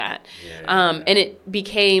school for that. And it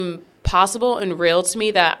became possible and real to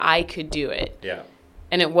me that I could do it. Yeah.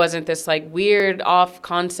 And it wasn't this like weird off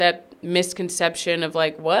concept misconception of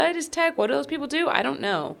like, what is tech? What do those people do? I don't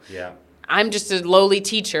know. Yeah. I'm just a lowly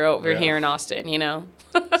teacher over here in Austin, you know?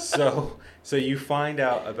 So you find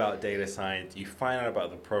out about data science, you find out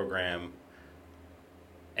about the program,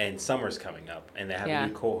 and summer's coming up, and they have a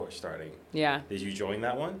new cohort starting. Yeah. Did you join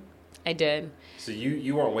that one? I did. So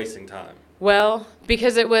you weren't wasting time. Well,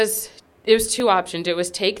 because it was 2 options. It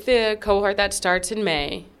was take the cohort that starts in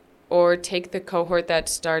May, or take the cohort that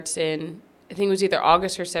starts in, I think it was either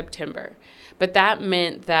August or September. But that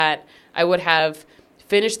meant that I would have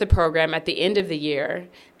finished the program at the end of the year,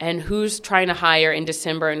 and who's trying to hire in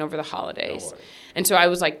December and over the holidays. And so I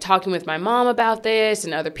was like talking with my mom about this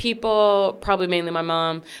and other people, probably mainly my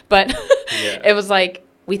mom. But it was like,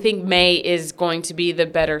 we think May is going to be the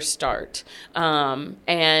better start.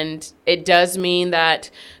 And it does mean that,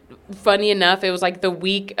 funny enough, it was like the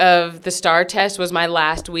week of the STAR test was my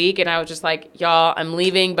last week. And I was just like, y'all, I'm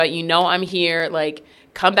leaving, but you know I'm here. Like,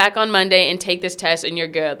 come back on Monday and take this test and you're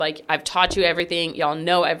good. Like, I've taught you everything. Y'all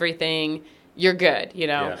know everything. You're good, you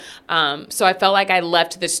know? Yeah. So I felt like I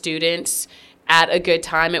left the students at a good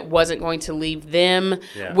time. It wasn't going to leave them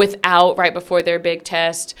without right before their big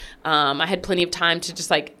test. I had plenty of time to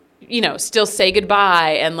just like, you know, still say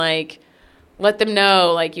goodbye and like let them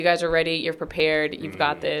know, like, you guys are ready, you're prepared, you've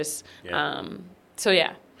got this. Yeah. So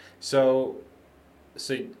yeah. So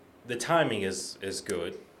the timing is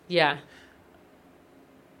good. Yeah.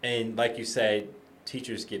 And like you said,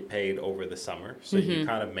 teachers get paid over the summer. So you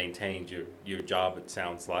kind of maintained your job, it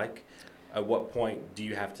sounds like. At what point do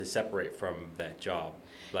you have to separate from that job?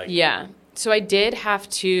 Like, Yeah. So I did have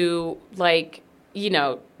to, like,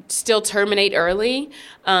 still terminate early.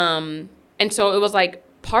 And so it was like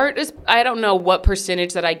I don't know what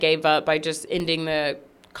percentage that I gave up by just ending the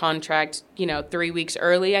contract, 3 weeks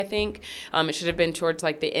early, I think. It should have been towards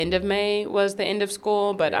like the end of May was the end of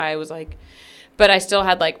school, but I was like, but I still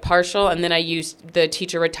had like partial, and then I used the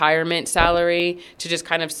teacher retirement salary to just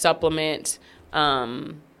kind of supplement.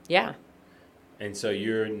 Yeah. And so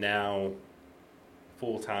you're now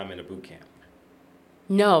full-time in a boot camp.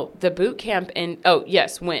 No, the boot camp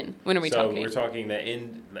yes, when? When are we talking? So we're talking the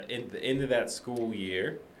end of that school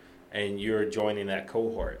year, and you're joining that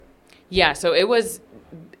cohort. Yeah, so it was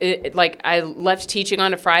like I left teaching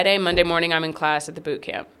on a Friday, Monday morning I'm in class at the boot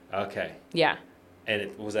camp. Okay. Yeah.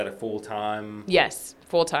 And was that a full-time? Yes,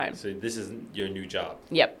 full-time. So this is your new job.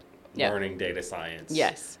 Yep. Learning data science.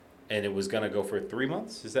 Yes. And it was going to go for 3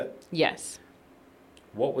 months, is that? Yes.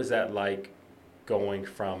 What was that like going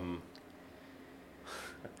from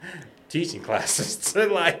teaching classes to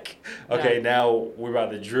like, okay, now we're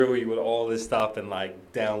about to drill you with all this stuff and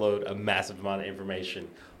like download a massive amount of information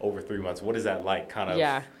over 3 months? What is that like, kind of?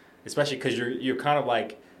 Yeah. Especially because you're kind of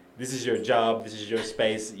like, this is your job, this is your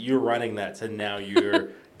space, you're running that, so now you're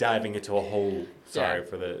diving into a whole, sorry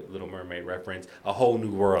for the Little Mermaid reference, a whole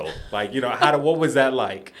new world. Like, what was that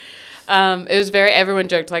like? It was everyone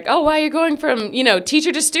joked like, oh, why are you going from,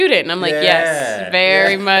 teacher to student? And I'm like, yes,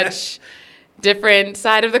 very much different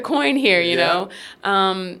side of the coin here, you know?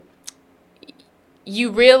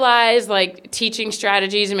 You realize like teaching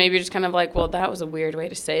strategies, and maybe you're just kind of like, well, that was a weird way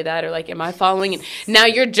to say that, or like, am I following it? Now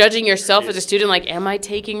you're judging yourself as a student, like, am I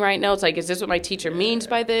taking right notes? Like, is this what my teacher means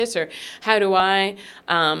by this, or how do I?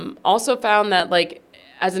 Also found that like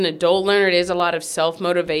as an adult learner, it is a lot of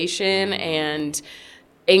self-motivation and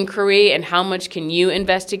inquiry, and how much can you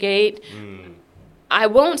investigate. I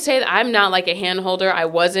won't say that I'm not like a hand holder. I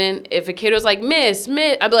wasn't. If a kid was like, Miss,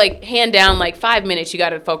 I'd be like, hand down, like 5 minutes. You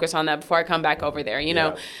got to focus on that before I come back over there, you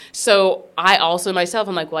know? So I also myself,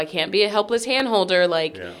 I'm like, well, I can't be a helpless hand holder.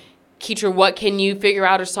 Like, teacher, what can you figure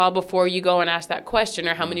out or solve before you go and ask that question?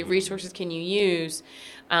 Or how many resources can you use?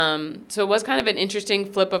 So it was kind of an interesting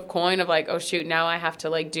flip of coin of like, oh, shoot, now I have to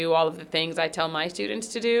like do all of the things I tell my students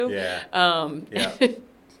to do.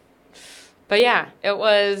 But yeah, it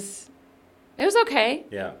was okay.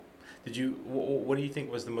 Yeah. What do you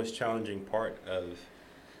think was the most challenging part of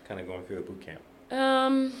kind of going through the boot camp?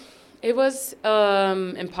 It was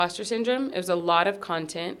imposter syndrome. It was a lot of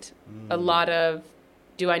content, a lot of,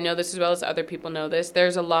 do I know this as well as other people know this?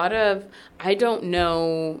 There's a lot of, I don't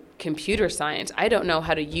know computer science. I don't know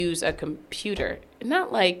how to use a computer.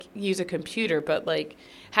 Not like use a computer, but like,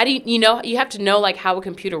 how do you have to know like how a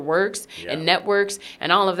computer works and networks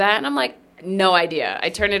and all of that. And I'm like, no idea. I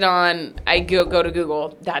turn it on, I go to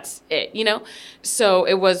Google, that's it, So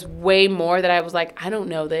it was way more that I was like, I don't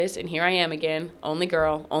know this, and here I am again, only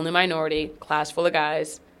girl, only minority, class full of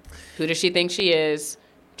guys. Who does she think she is?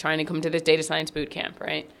 Trying to come to this data science boot camp,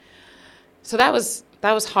 right? So that was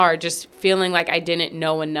hard, just feeling like I didn't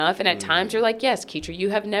know enough. And at times you're like, yes, Keitra, you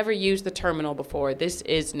have never used the terminal before. This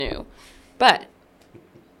is new. But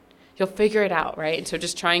you'll figure it out, right? And so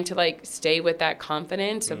just trying to like stay with that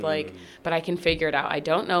confidence of like, but I can figure it out. I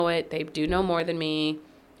don't know it. They do know more than me,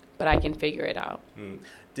 but I can figure it out.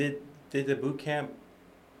 Did the boot camp,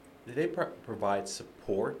 did they provide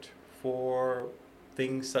support for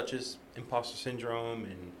things such as imposter syndrome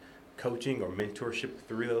and coaching or mentorship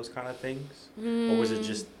through those kind of things? Or was it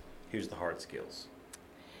just, here's the hard skills?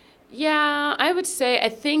 Yeah, I would say, I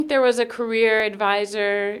think there was a career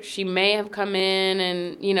advisor. She may have come in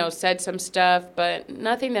and, said some stuff, but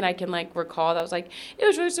nothing that I can like recall that was like, it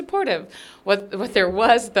was really supportive. What there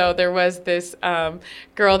was though, there was this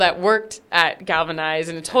girl that worked at Galvanize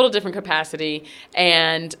in a total different capacity,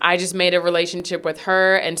 and I just made a relationship with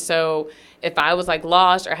her. And so if I was like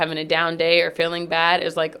lost or having a down day or feeling bad, it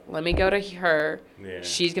was like, let me go to her. Yeah.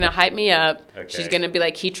 She's going to hype me up. Okay. She's going to be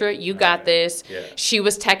like, Keitra, you got this. Yeah. She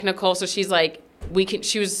was technical. So she's like,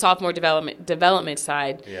 she was sophomore development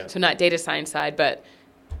side. Yeah. So not data science side,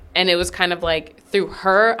 and it was kind of like through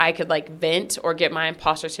her, I could like vent or get my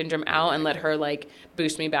imposter syndrome out and let her like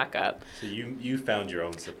boost me back up. So you found your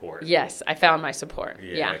own support. Yes. I found my support.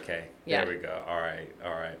 Yeah. Okay. There we go. All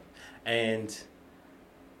right. And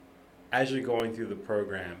as you're going through the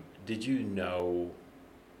program, did you know,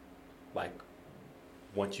 like,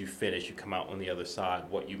 once you finish, you come out on the other side,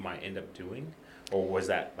 what you might end up doing? Or was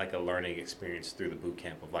that like a learning experience through the boot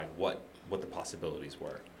camp of like what the possibilities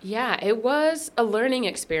were? Yeah, it was a learning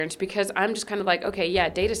experience because I'm just kind of like, okay, yeah,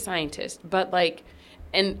 data scientist, but like,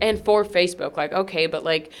 and for Facebook, like, okay, but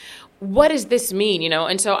like, what does this mean, you know?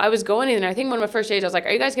 And so I was going in, and I think one of my first days, I was like,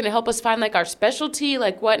 are you guys going to help us find like our specialty?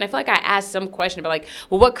 Like what? And I feel like I asked some question about like,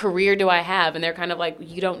 well, what career do I have? And they're kind of like,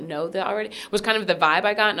 you don't know that already? Was kind of the vibe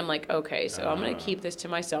I got. And I'm like, okay, so I'm going to keep this to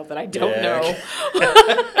myself that I don't know.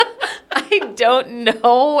 I don't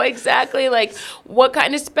know exactly like what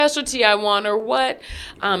kind of specialty I want or what.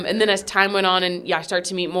 And then as time went on and I start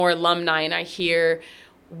to meet more alumni and I hear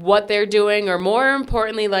what they're doing, or more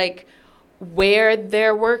importantly, like where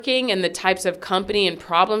they're working and the types of company and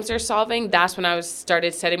problems they're solving, that's when I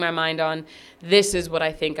started setting my mind on, this is what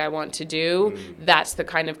I think I want to do. That's the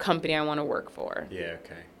kind of company I want to work for. Yeah,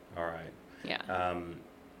 okay. All right. Yeah.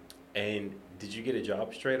 And did you get a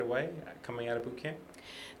job straight away coming out of boot camp?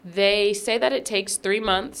 They say that it takes 3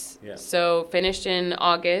 months. Yeah. So finished in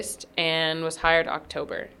August and was hired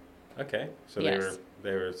October. Okay. So Yes.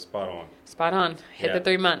 they were spot on. Spot on. Hit Yeah. the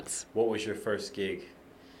 3 months. What was your first gig?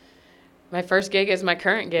 My first gig is my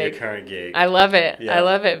current gig. Your current gig. I love it. Yeah. I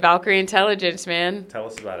love it. Valkyrie Intelligence, man. Tell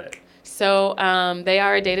us about it. So they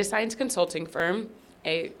are a data science consulting firm,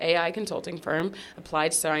 a AI consulting firm,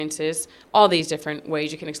 applied sciences, all these different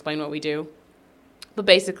ways you can explain what we do. But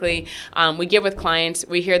basically, we get with clients,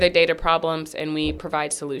 we hear their data problems, and we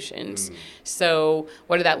provide solutions. So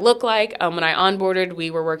what did that look like? When I onboarded, we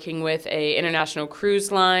were working with a international cruise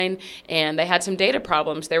line, and they had some data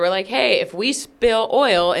problems. They were like, hey, if we spill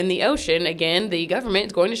oil in the ocean, again, the government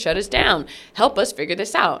is going to shut us down. Help us figure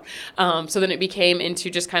this out. So then it became into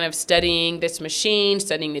just kind of studying this machine,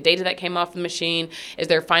 studying the data that came off the machine. Is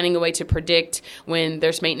there finding a way to predict when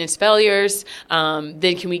there's maintenance failures?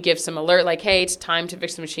 Then can we give some alert like, hey, it's time to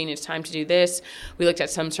fix the machine, it's time to do this. We looked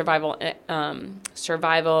at some survival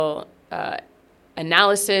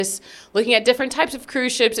analysis, looking at different types of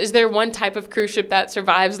cruise ships. Is there one type of cruise ship that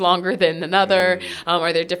survives longer than another?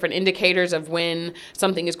 Are there different indicators of when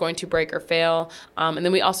something is going to break or fail? And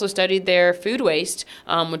then we also studied their food waste,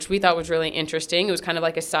 which we thought was really interesting. It was kind of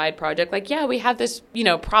like a side project. Like, yeah, we have this,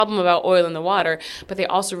 problem about oil in the water, but they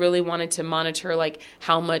also really wanted to monitor like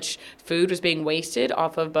how much food was being wasted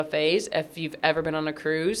off of buffets. If you've ever been on a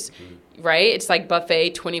cruise, right? It's like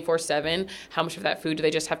buffet 24/7. How much of that food do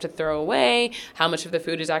they just have to throw away? How much of the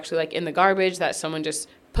food is actually like in the garbage that someone just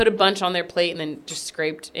put a bunch on their plate and then just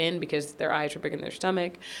scraped in because their eyes were bigger than their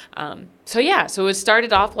stomach. So it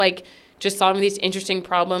started off like just solving these interesting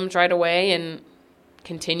problems right away and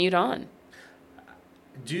continued on.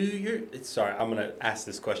 Sorry, I'm going to ask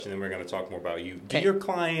this question and we're going to talk more about you. Do Okay. your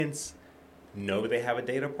clients know they have a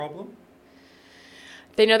data problem?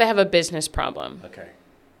 They know they have a business problem. Okay.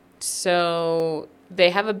 So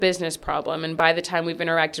they have a business problem, and by the time we've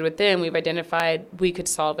interacted with them, we've identified we could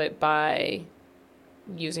solve it by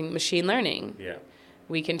using machine learning. Yeah.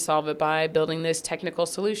 We can solve it by building this technical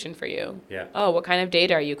solution for you. Yeah. Oh, what kind of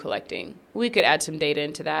data are you collecting? We could add some data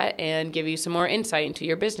into that and give you some more insight into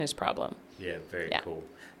your business problem. Yeah, very Yeah. cool.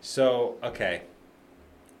 So, okay.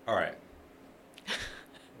 All right.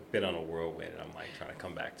 Been on a whirlwind, and I'm like trying to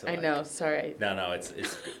come back to I know, sorry. No,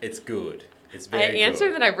 it's good. It's I very answer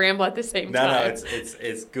good. then I ramble at the same No, time.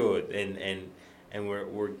 it's good, and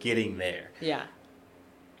we're getting there. Yeah.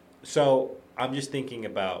 So I'm just thinking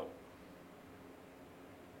about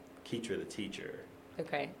Keitra the teacher.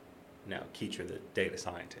 Okay. Now Keitra the data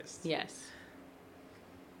scientist. Yes.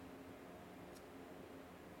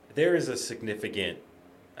 There is a significant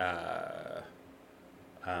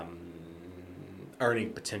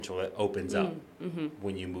earning potential that opens up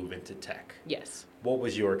when you move into tech. Yes. What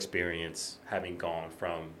was your experience having gone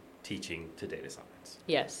from teaching to data science?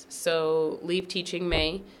 Yes. So leave teaching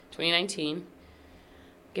May 2019.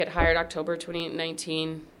 Get hired October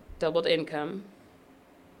 2019. Doubled income.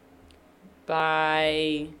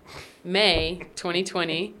 By May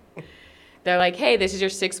 2020, they're like, "Hey, this is your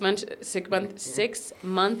 6-month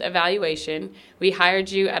evaluation. We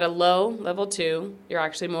hired you at a low level 2. You're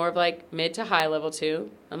actually more of like mid to high level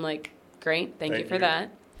 2." I'm like, "Great, thank you for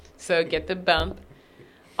that." So get the bump.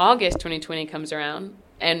 August 2020 comes around,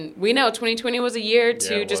 and we know 2020 was a year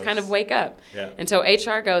to just kind of wake up. Yeah. And so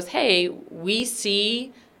HR goes, "Hey, we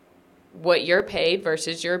see what you're paid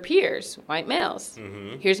versus your peers, white males.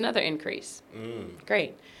 Here's another increase."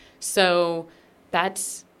 Great. So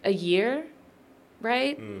that's a year,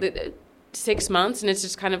 right? 6 months, and it's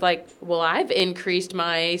just kind of like, well, I've increased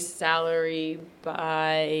my salary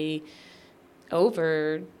by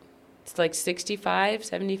over, it's like 65,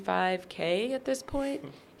 75K at this point.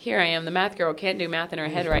 here I am, the math girl, can't do math in her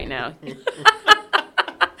head right now.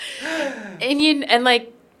 and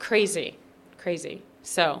like crazy.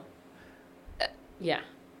 So, yeah.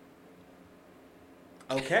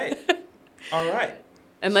 Okay. All right.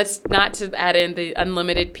 And let's not to add in the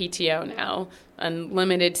unlimited PTO now,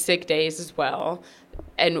 unlimited sick days as well,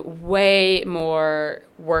 and way more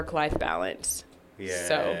work-life balance. Yeah.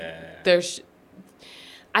 So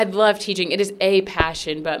I'd love teaching. It is a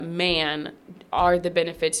passion, but man, are the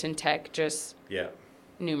benefits in tech just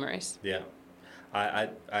numerous. Yeah.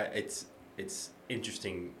 It's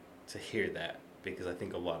interesting to hear that, because I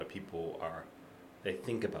think a lot of people they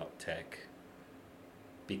think about tech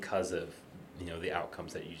because of, the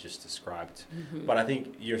outcomes that you just described. Mm-hmm. But I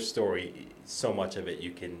think your story, so much of it,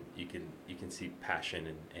 you can see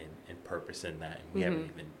passion and purpose in that. And we haven't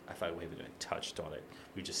even, I thought we haven't even touched on it.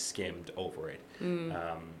 We just skimmed over it,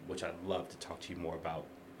 which I'd love to talk to you more about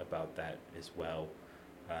that as well.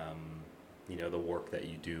 The work that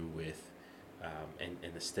you do with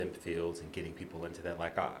in the STEM fields and getting people into that.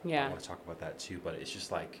 Like, I want to talk about that too, but it's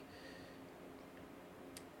just like,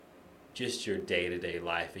 just your day-to-day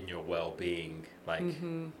life and your well-being, like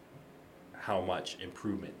how much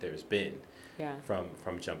improvement there's been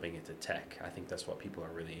from jumping into tech. I think that's what people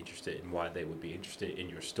are really interested in, why they would be interested in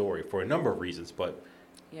your story for a number of reasons, but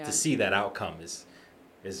to see that outcome is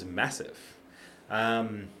massive.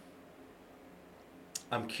 I'm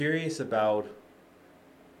curious about,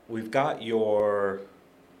 we've got your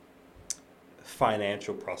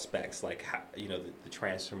financial prospects, like how, the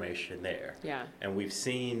transformation there. Yeah. And we've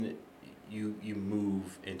seen you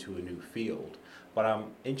move into a new field. But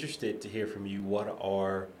I'm interested to hear from you, what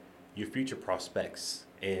are your future prospects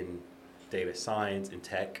in data science and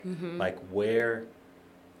tech? Like, where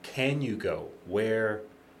can you go? Where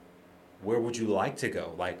would you like to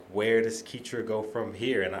go? Like, where does Keitra go from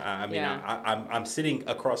here? And I'm sitting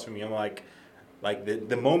across from you. I'm like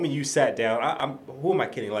the moment you sat down, who am I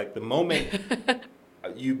kidding? Like, the moment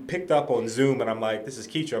you picked up on Zoom and I'm like, this is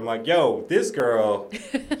Keitra. I'm like, yo, this girl,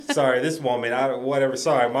 sorry, this woman,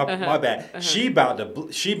 my bad. She about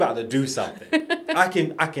to do something. I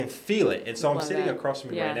can feel it. And so I'm sitting across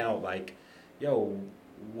from you right now, like, yo,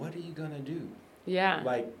 what are you gonna do? Yeah.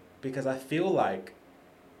 Like, because I feel like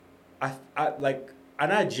I like,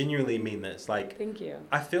 and I genuinely mean this. Like, thank you.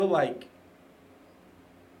 I feel like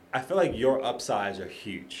your upsides are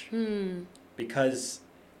huge. Because,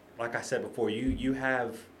 like I said before, you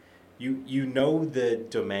have the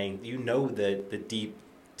domain, the deep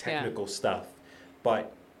technical stuff,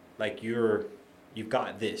 but like you've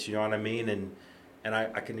got this, you know what I mean? And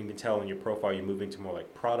I can even tell in your profile you're moving to more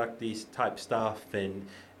like product-y type stuff, and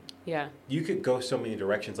you could go so many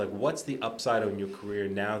directions. Like, what's the upside on your career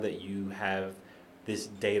now that you have this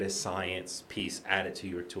data science piece added to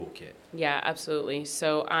your toolkit? Yeah, absolutely.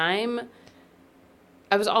 So I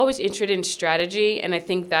was always interested in strategy, and I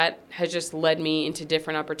think that has just led me into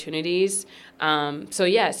different opportunities. So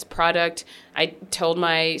yes, product. I told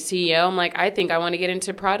my CEO, I'm like, I think I want to get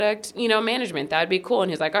into product, management. That'd be cool.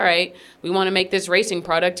 And he's like, all right, we want to make this racing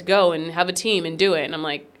product, go and have a team and do it. And I'm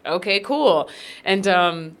like, okay, cool. And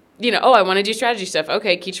I want to do strategy stuff.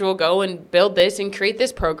 Okay, Keitra will go and build this and create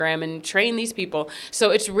this program and train these people.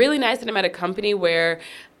 So it's really nice that I'm at a company where,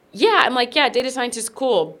 I'm like, data science is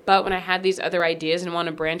cool. But when I had these other ideas and want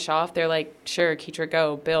to branch off, they're like, sure, Keitra,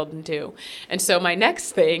 go, build and do. And so my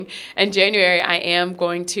next thing, in January, I am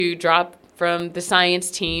going to drop from the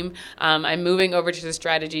science team. I'm moving over to the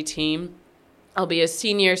strategy team. I'll be a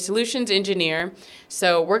senior solutions engineer.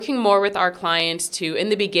 So working more with our clients to, in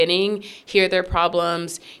the beginning, hear their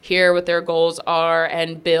problems, hear what their goals are,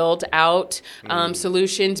 and build out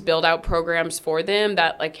solutions, build out programs for them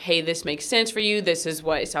that, like, hey, this makes sense for you. This is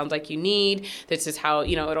what it sounds like you need. This is how,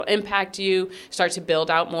 it'll impact you. Start to build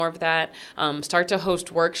out more of that. Start to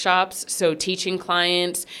host workshops. So teaching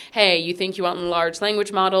clients, hey, you think you want large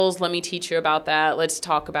language models? Let me teach you about that. Let's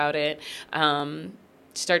talk about it.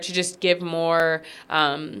 Start to just give more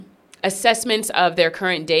assessments of their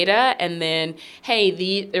current data, and then,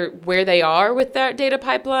 hey, where they are with that data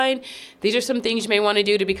pipeline. These are some things you may want to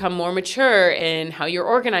do to become more mature in how you're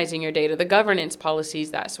organizing your data, the governance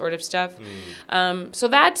policies, that sort of stuff. So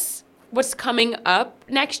that's what's coming up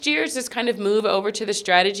next year, is this kind of move over to the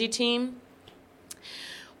strategy team.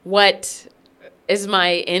 What is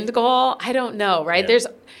my end goal? I don't know, right? Yeah.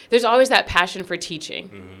 There's always that passion for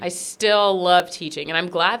teaching. I still love teaching, and I'm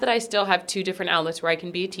glad that I still have two different outlets where I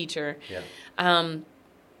can be a teacher. Yeah.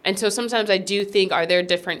 And so sometimes I do think, are there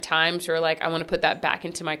different times where, like, I want to put that back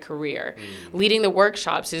into my career? Leading the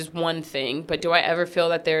workshops is one thing, but do I ever feel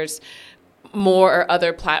that there's more or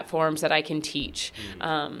other platforms that I can teach?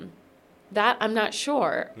 That I'm not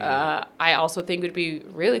sure. I also think it would be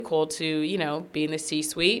really cool to, be in the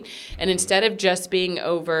C-suite. And instead of just being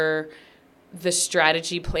over the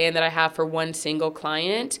strategy plan that I have for one single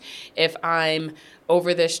client, if I'm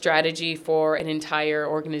over the strategy for an entire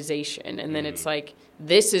organization, and then it's like,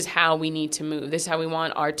 this is how we need to move. This is how we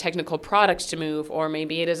want our technical products to move, or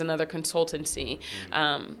maybe it is another consultancy.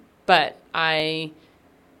 But I'm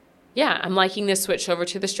liking this switch over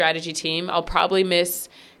to the strategy team. I'll probably miss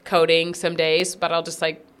coding some days, but I'll just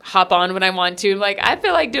hop on when I want to. Like, I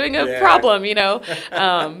feel like doing a problem,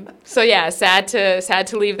 So yeah, sad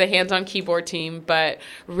to leave the hands-on keyboard team, but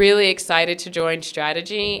really excited to join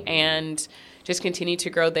strategy and just continue to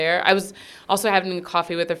grow there. I was also having a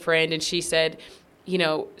coffee with a friend, and she said,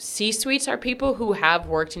 C-suites are people who have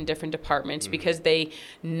worked in different departments because they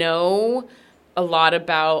know a lot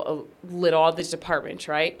about all these departments,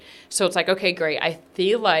 right? So it's like, okay, great. I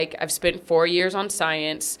feel like I've spent 4 years on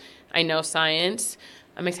science. I know science.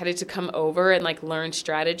 I'm excited to come over and learn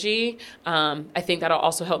strategy. I think that'll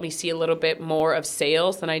also help me see a little bit more of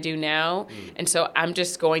sales than I do now. And so I'm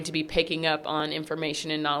just going to be picking up on information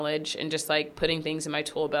and knowledge and just putting things in my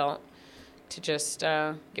tool belt to just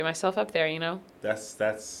get myself up there, That's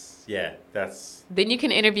Then you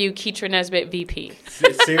can interview Keitra Nesbitt, VP.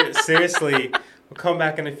 Seriously, we'll come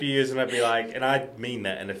back in a few years and I'd be like, and I mean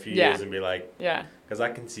that in a few years and be like, because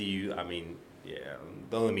I can see you. I mean,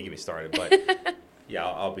 don't let me get me started, but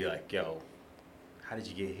I'll be like, yo, how did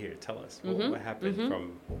you get here? Tell us what happened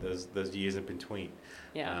from those years in between.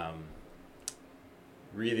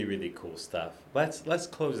 Really, really cool stuff. Let's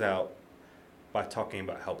close out by talking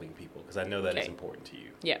about helping people, because I know that is important to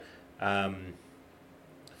you.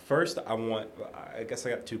 First, I guess I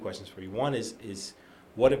got two questions for you. One is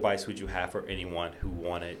what advice would you have for anyone who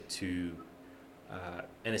wanted to,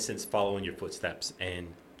 in a sense, follow in your footsteps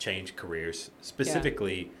and change careers,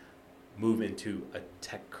 specifically move into a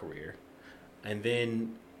tech career? And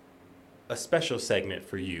then a special segment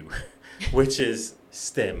for you, which is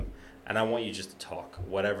STEM. And I want you just to talk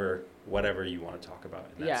whatever you want to talk about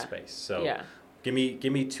in that space. So give me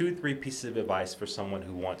 2-3 pieces of advice for someone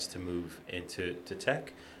who wants to move into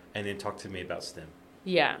tech, and then talk to me about STEM.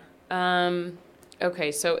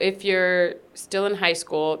 Okay, so if you're still in high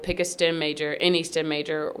school, pick a STEM major, any STEM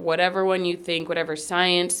major, whatever one you think, whatever,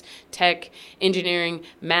 science, tech, engineering,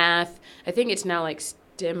 math. I think it's now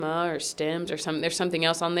STEMA or STEMs or something. There's something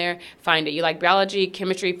else on there. Find it. You like biology,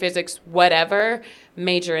 chemistry, physics, whatever,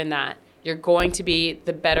 major in that. You're going to be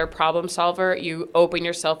the better problem solver. You open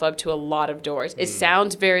yourself up to a lot of doors. It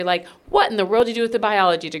sounds very what in the world do you do with a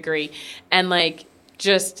biology degree? And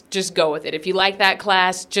just go with it. If you like that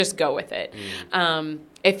class, just go with it.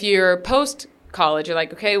 If you're post-college, you're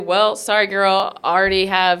like, okay, well, sorry, girl, already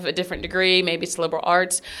have a different degree. Maybe it's liberal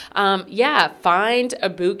arts. Find a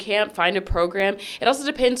boot camp, find a program. It also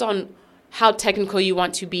depends on how technical you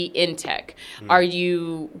want to be in tech. Are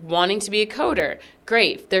you wanting to be a coder?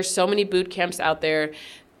 Great. There's so many boot camps out there.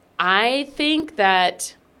 I think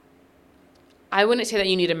that I wouldn't say that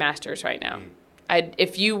you need a master's right now.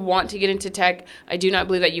 If you want to get into tech, I do not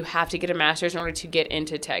believe that you have to get a master's in order to get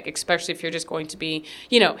into tech, especially if you're just going to be,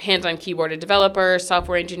 hands-on keyboard developer,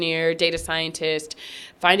 software engineer, data scientist.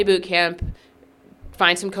 Find a boot camp,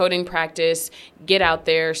 find some coding practice, get out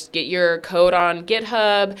there, get your code on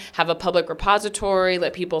GitHub, have a public repository,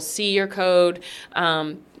 let people see your code.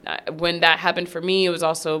 When that happened for me, it was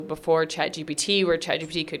also before ChatGPT, where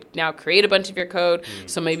ChatGPT could now create a bunch of your code.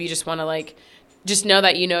 So maybe you just want to just know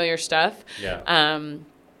that you know your stuff.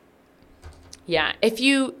 If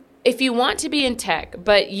you want to be in tech,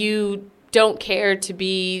 but you don't care to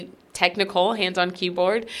be technical, hands-on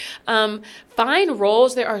keyboard, find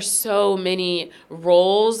roles. There are so many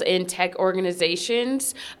roles in tech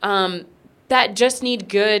organizations that just need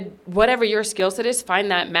good, whatever your skill set is,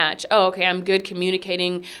 find that match. Oh, okay, I'm good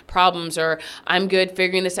communicating problems, or I'm good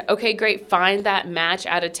figuring this out. Okay, great. Find that match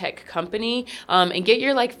at a tech company and get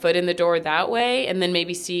your foot in the door that way, and then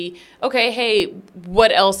maybe see, okay, hey,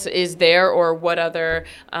 what else is there, or what other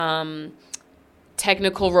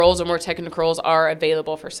technical roles or more technical roles are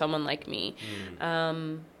available for someone like me.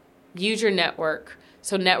 Use your network.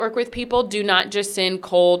 So network with people. Do not just send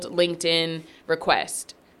cold LinkedIn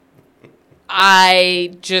requests.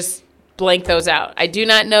 I just blank those out. I do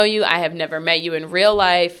not know you. I have never met you in real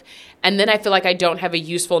life. And then I feel like I don't have a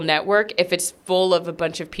useful network if it's full of a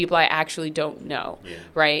bunch of people I actually don't know,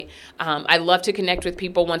 right? I love to connect with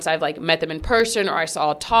people once I've met them in person, or I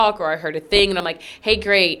saw a talk, or I heard a thing, and I'm like, hey,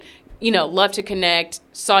 great, love to connect,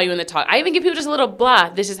 saw you in the talk. I even give people just a little blah,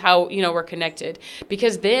 this is how, we're connected.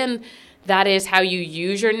 Because then that is how you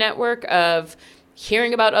use your network of,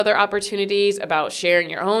 hearing about other opportunities, about sharing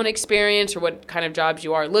your own experience or what kind of jobs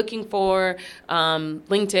you are looking for.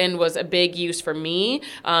 LinkedIn was a big use for me.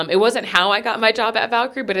 It wasn't how I got my job at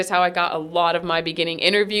Valkyrie, but it's how I got a lot of my beginning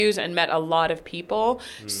interviews and met a lot of people.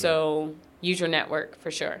 So use your network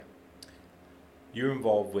for sure. You're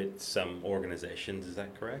involved with some organizations, is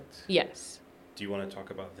that correct? Yes. Do you want to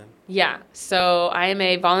talk about them? Yeah. So I am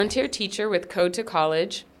a volunteer teacher with Code to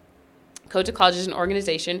College. Code to College is an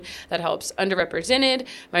organization that helps underrepresented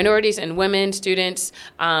minorities and women students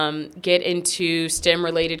get into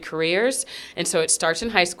STEM-related careers. And so it starts in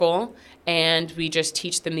high school, and we just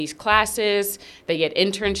teach them these classes. They get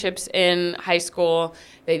internships in high school.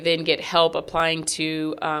 They then get help applying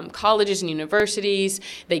to colleges and universities.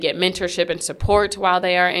 They get mentorship and support while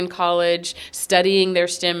they are in college, studying their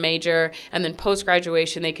STEM major. And then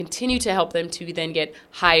post-graduation, they continue to help them to then get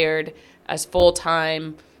hired as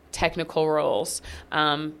full-time technical roles.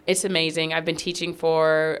 It's amazing. I've been teaching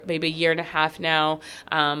for maybe a year and a half now.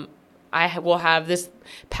 I will have this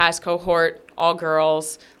past cohort, all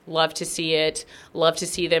girls. Love to see it. Love to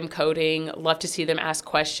see them coding. Love to see them ask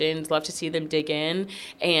questions. Love to see them dig in.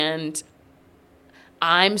 And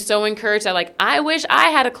I'm so encouraged that, I wish I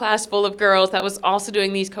had a class full of girls that was also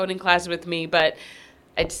doing these coding classes with me. But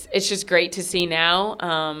it's just great to see now.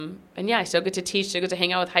 And yeah, I still get to teach. Still get to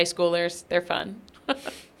hang out with high schoolers. They're fun.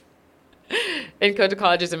 And Code to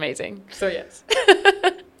College is amazing. So yes.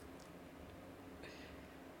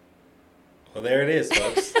 Well, there it is,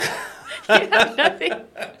 folks. You have nothing.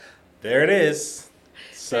 There it is.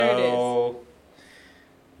 So, There it is.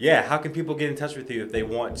 Yeah, how can people get in touch with you if they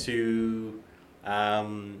want to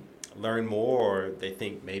learn more, or they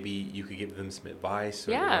think maybe you could give them some advice,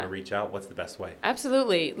 or they want to reach out? What's the best way?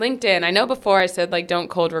 Absolutely. LinkedIn. I know before I said, don't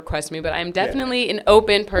cold request me, but I'm definitely an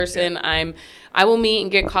open person. Yeah. I will meet and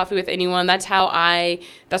get coffee with anyone. That's what I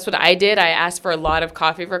did. I asked for a lot of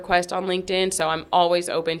coffee requests on LinkedIn, so I'm always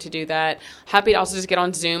open to do that. Happy to also just get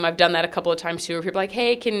on Zoom. I've done that a couple of times too, where people are like,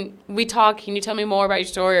 hey, can we talk? Can you tell me more about your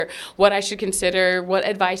story, or what I should consider, what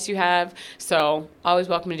advice you have? So always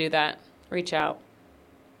welcome to do that. Reach out.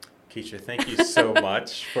 Keisha, thank you so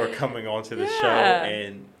much for coming on to the show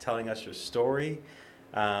and telling us your story,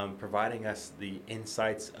 providing us the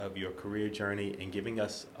insights of your career journey, and giving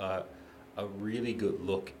us a really good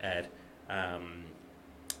look at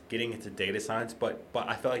getting into data science. But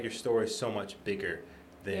I feel like your story is so much bigger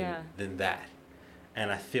than that. And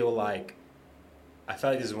I feel like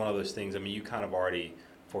this is one of those things. I mean, you kind of already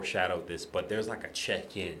foreshadowed this, but there's a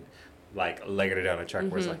check-in, later down the track,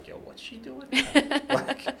 where it's yo, what's she doing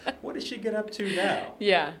now? What does she get up to now?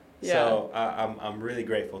 Yeah. So I'm really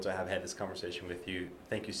grateful to have had this conversation with you.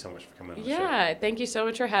 Thank you so much for coming on the show. Yeah, thank you so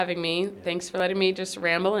much for having me. Yeah. Thanks for letting me just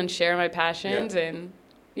ramble and share my passions and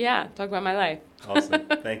talk about my life. Awesome.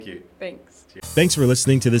 Thank you. Thanks. Cheers. Thanks for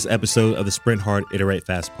listening to this episode of the Sprint Hard, Iterate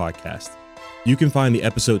Fast podcast. You can find the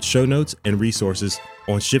episode show notes and resources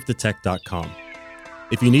on shifttotech.com.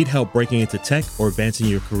 If you need help breaking into tech or advancing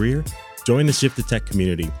your career, join the Shift to Tech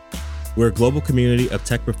community. We're a global community of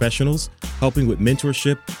tech professionals helping with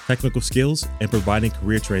mentorship, technical skills, and providing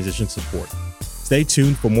career transition support. Stay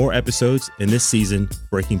tuned for more episodes in this season,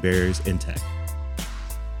 Breaking Barriers in Tech.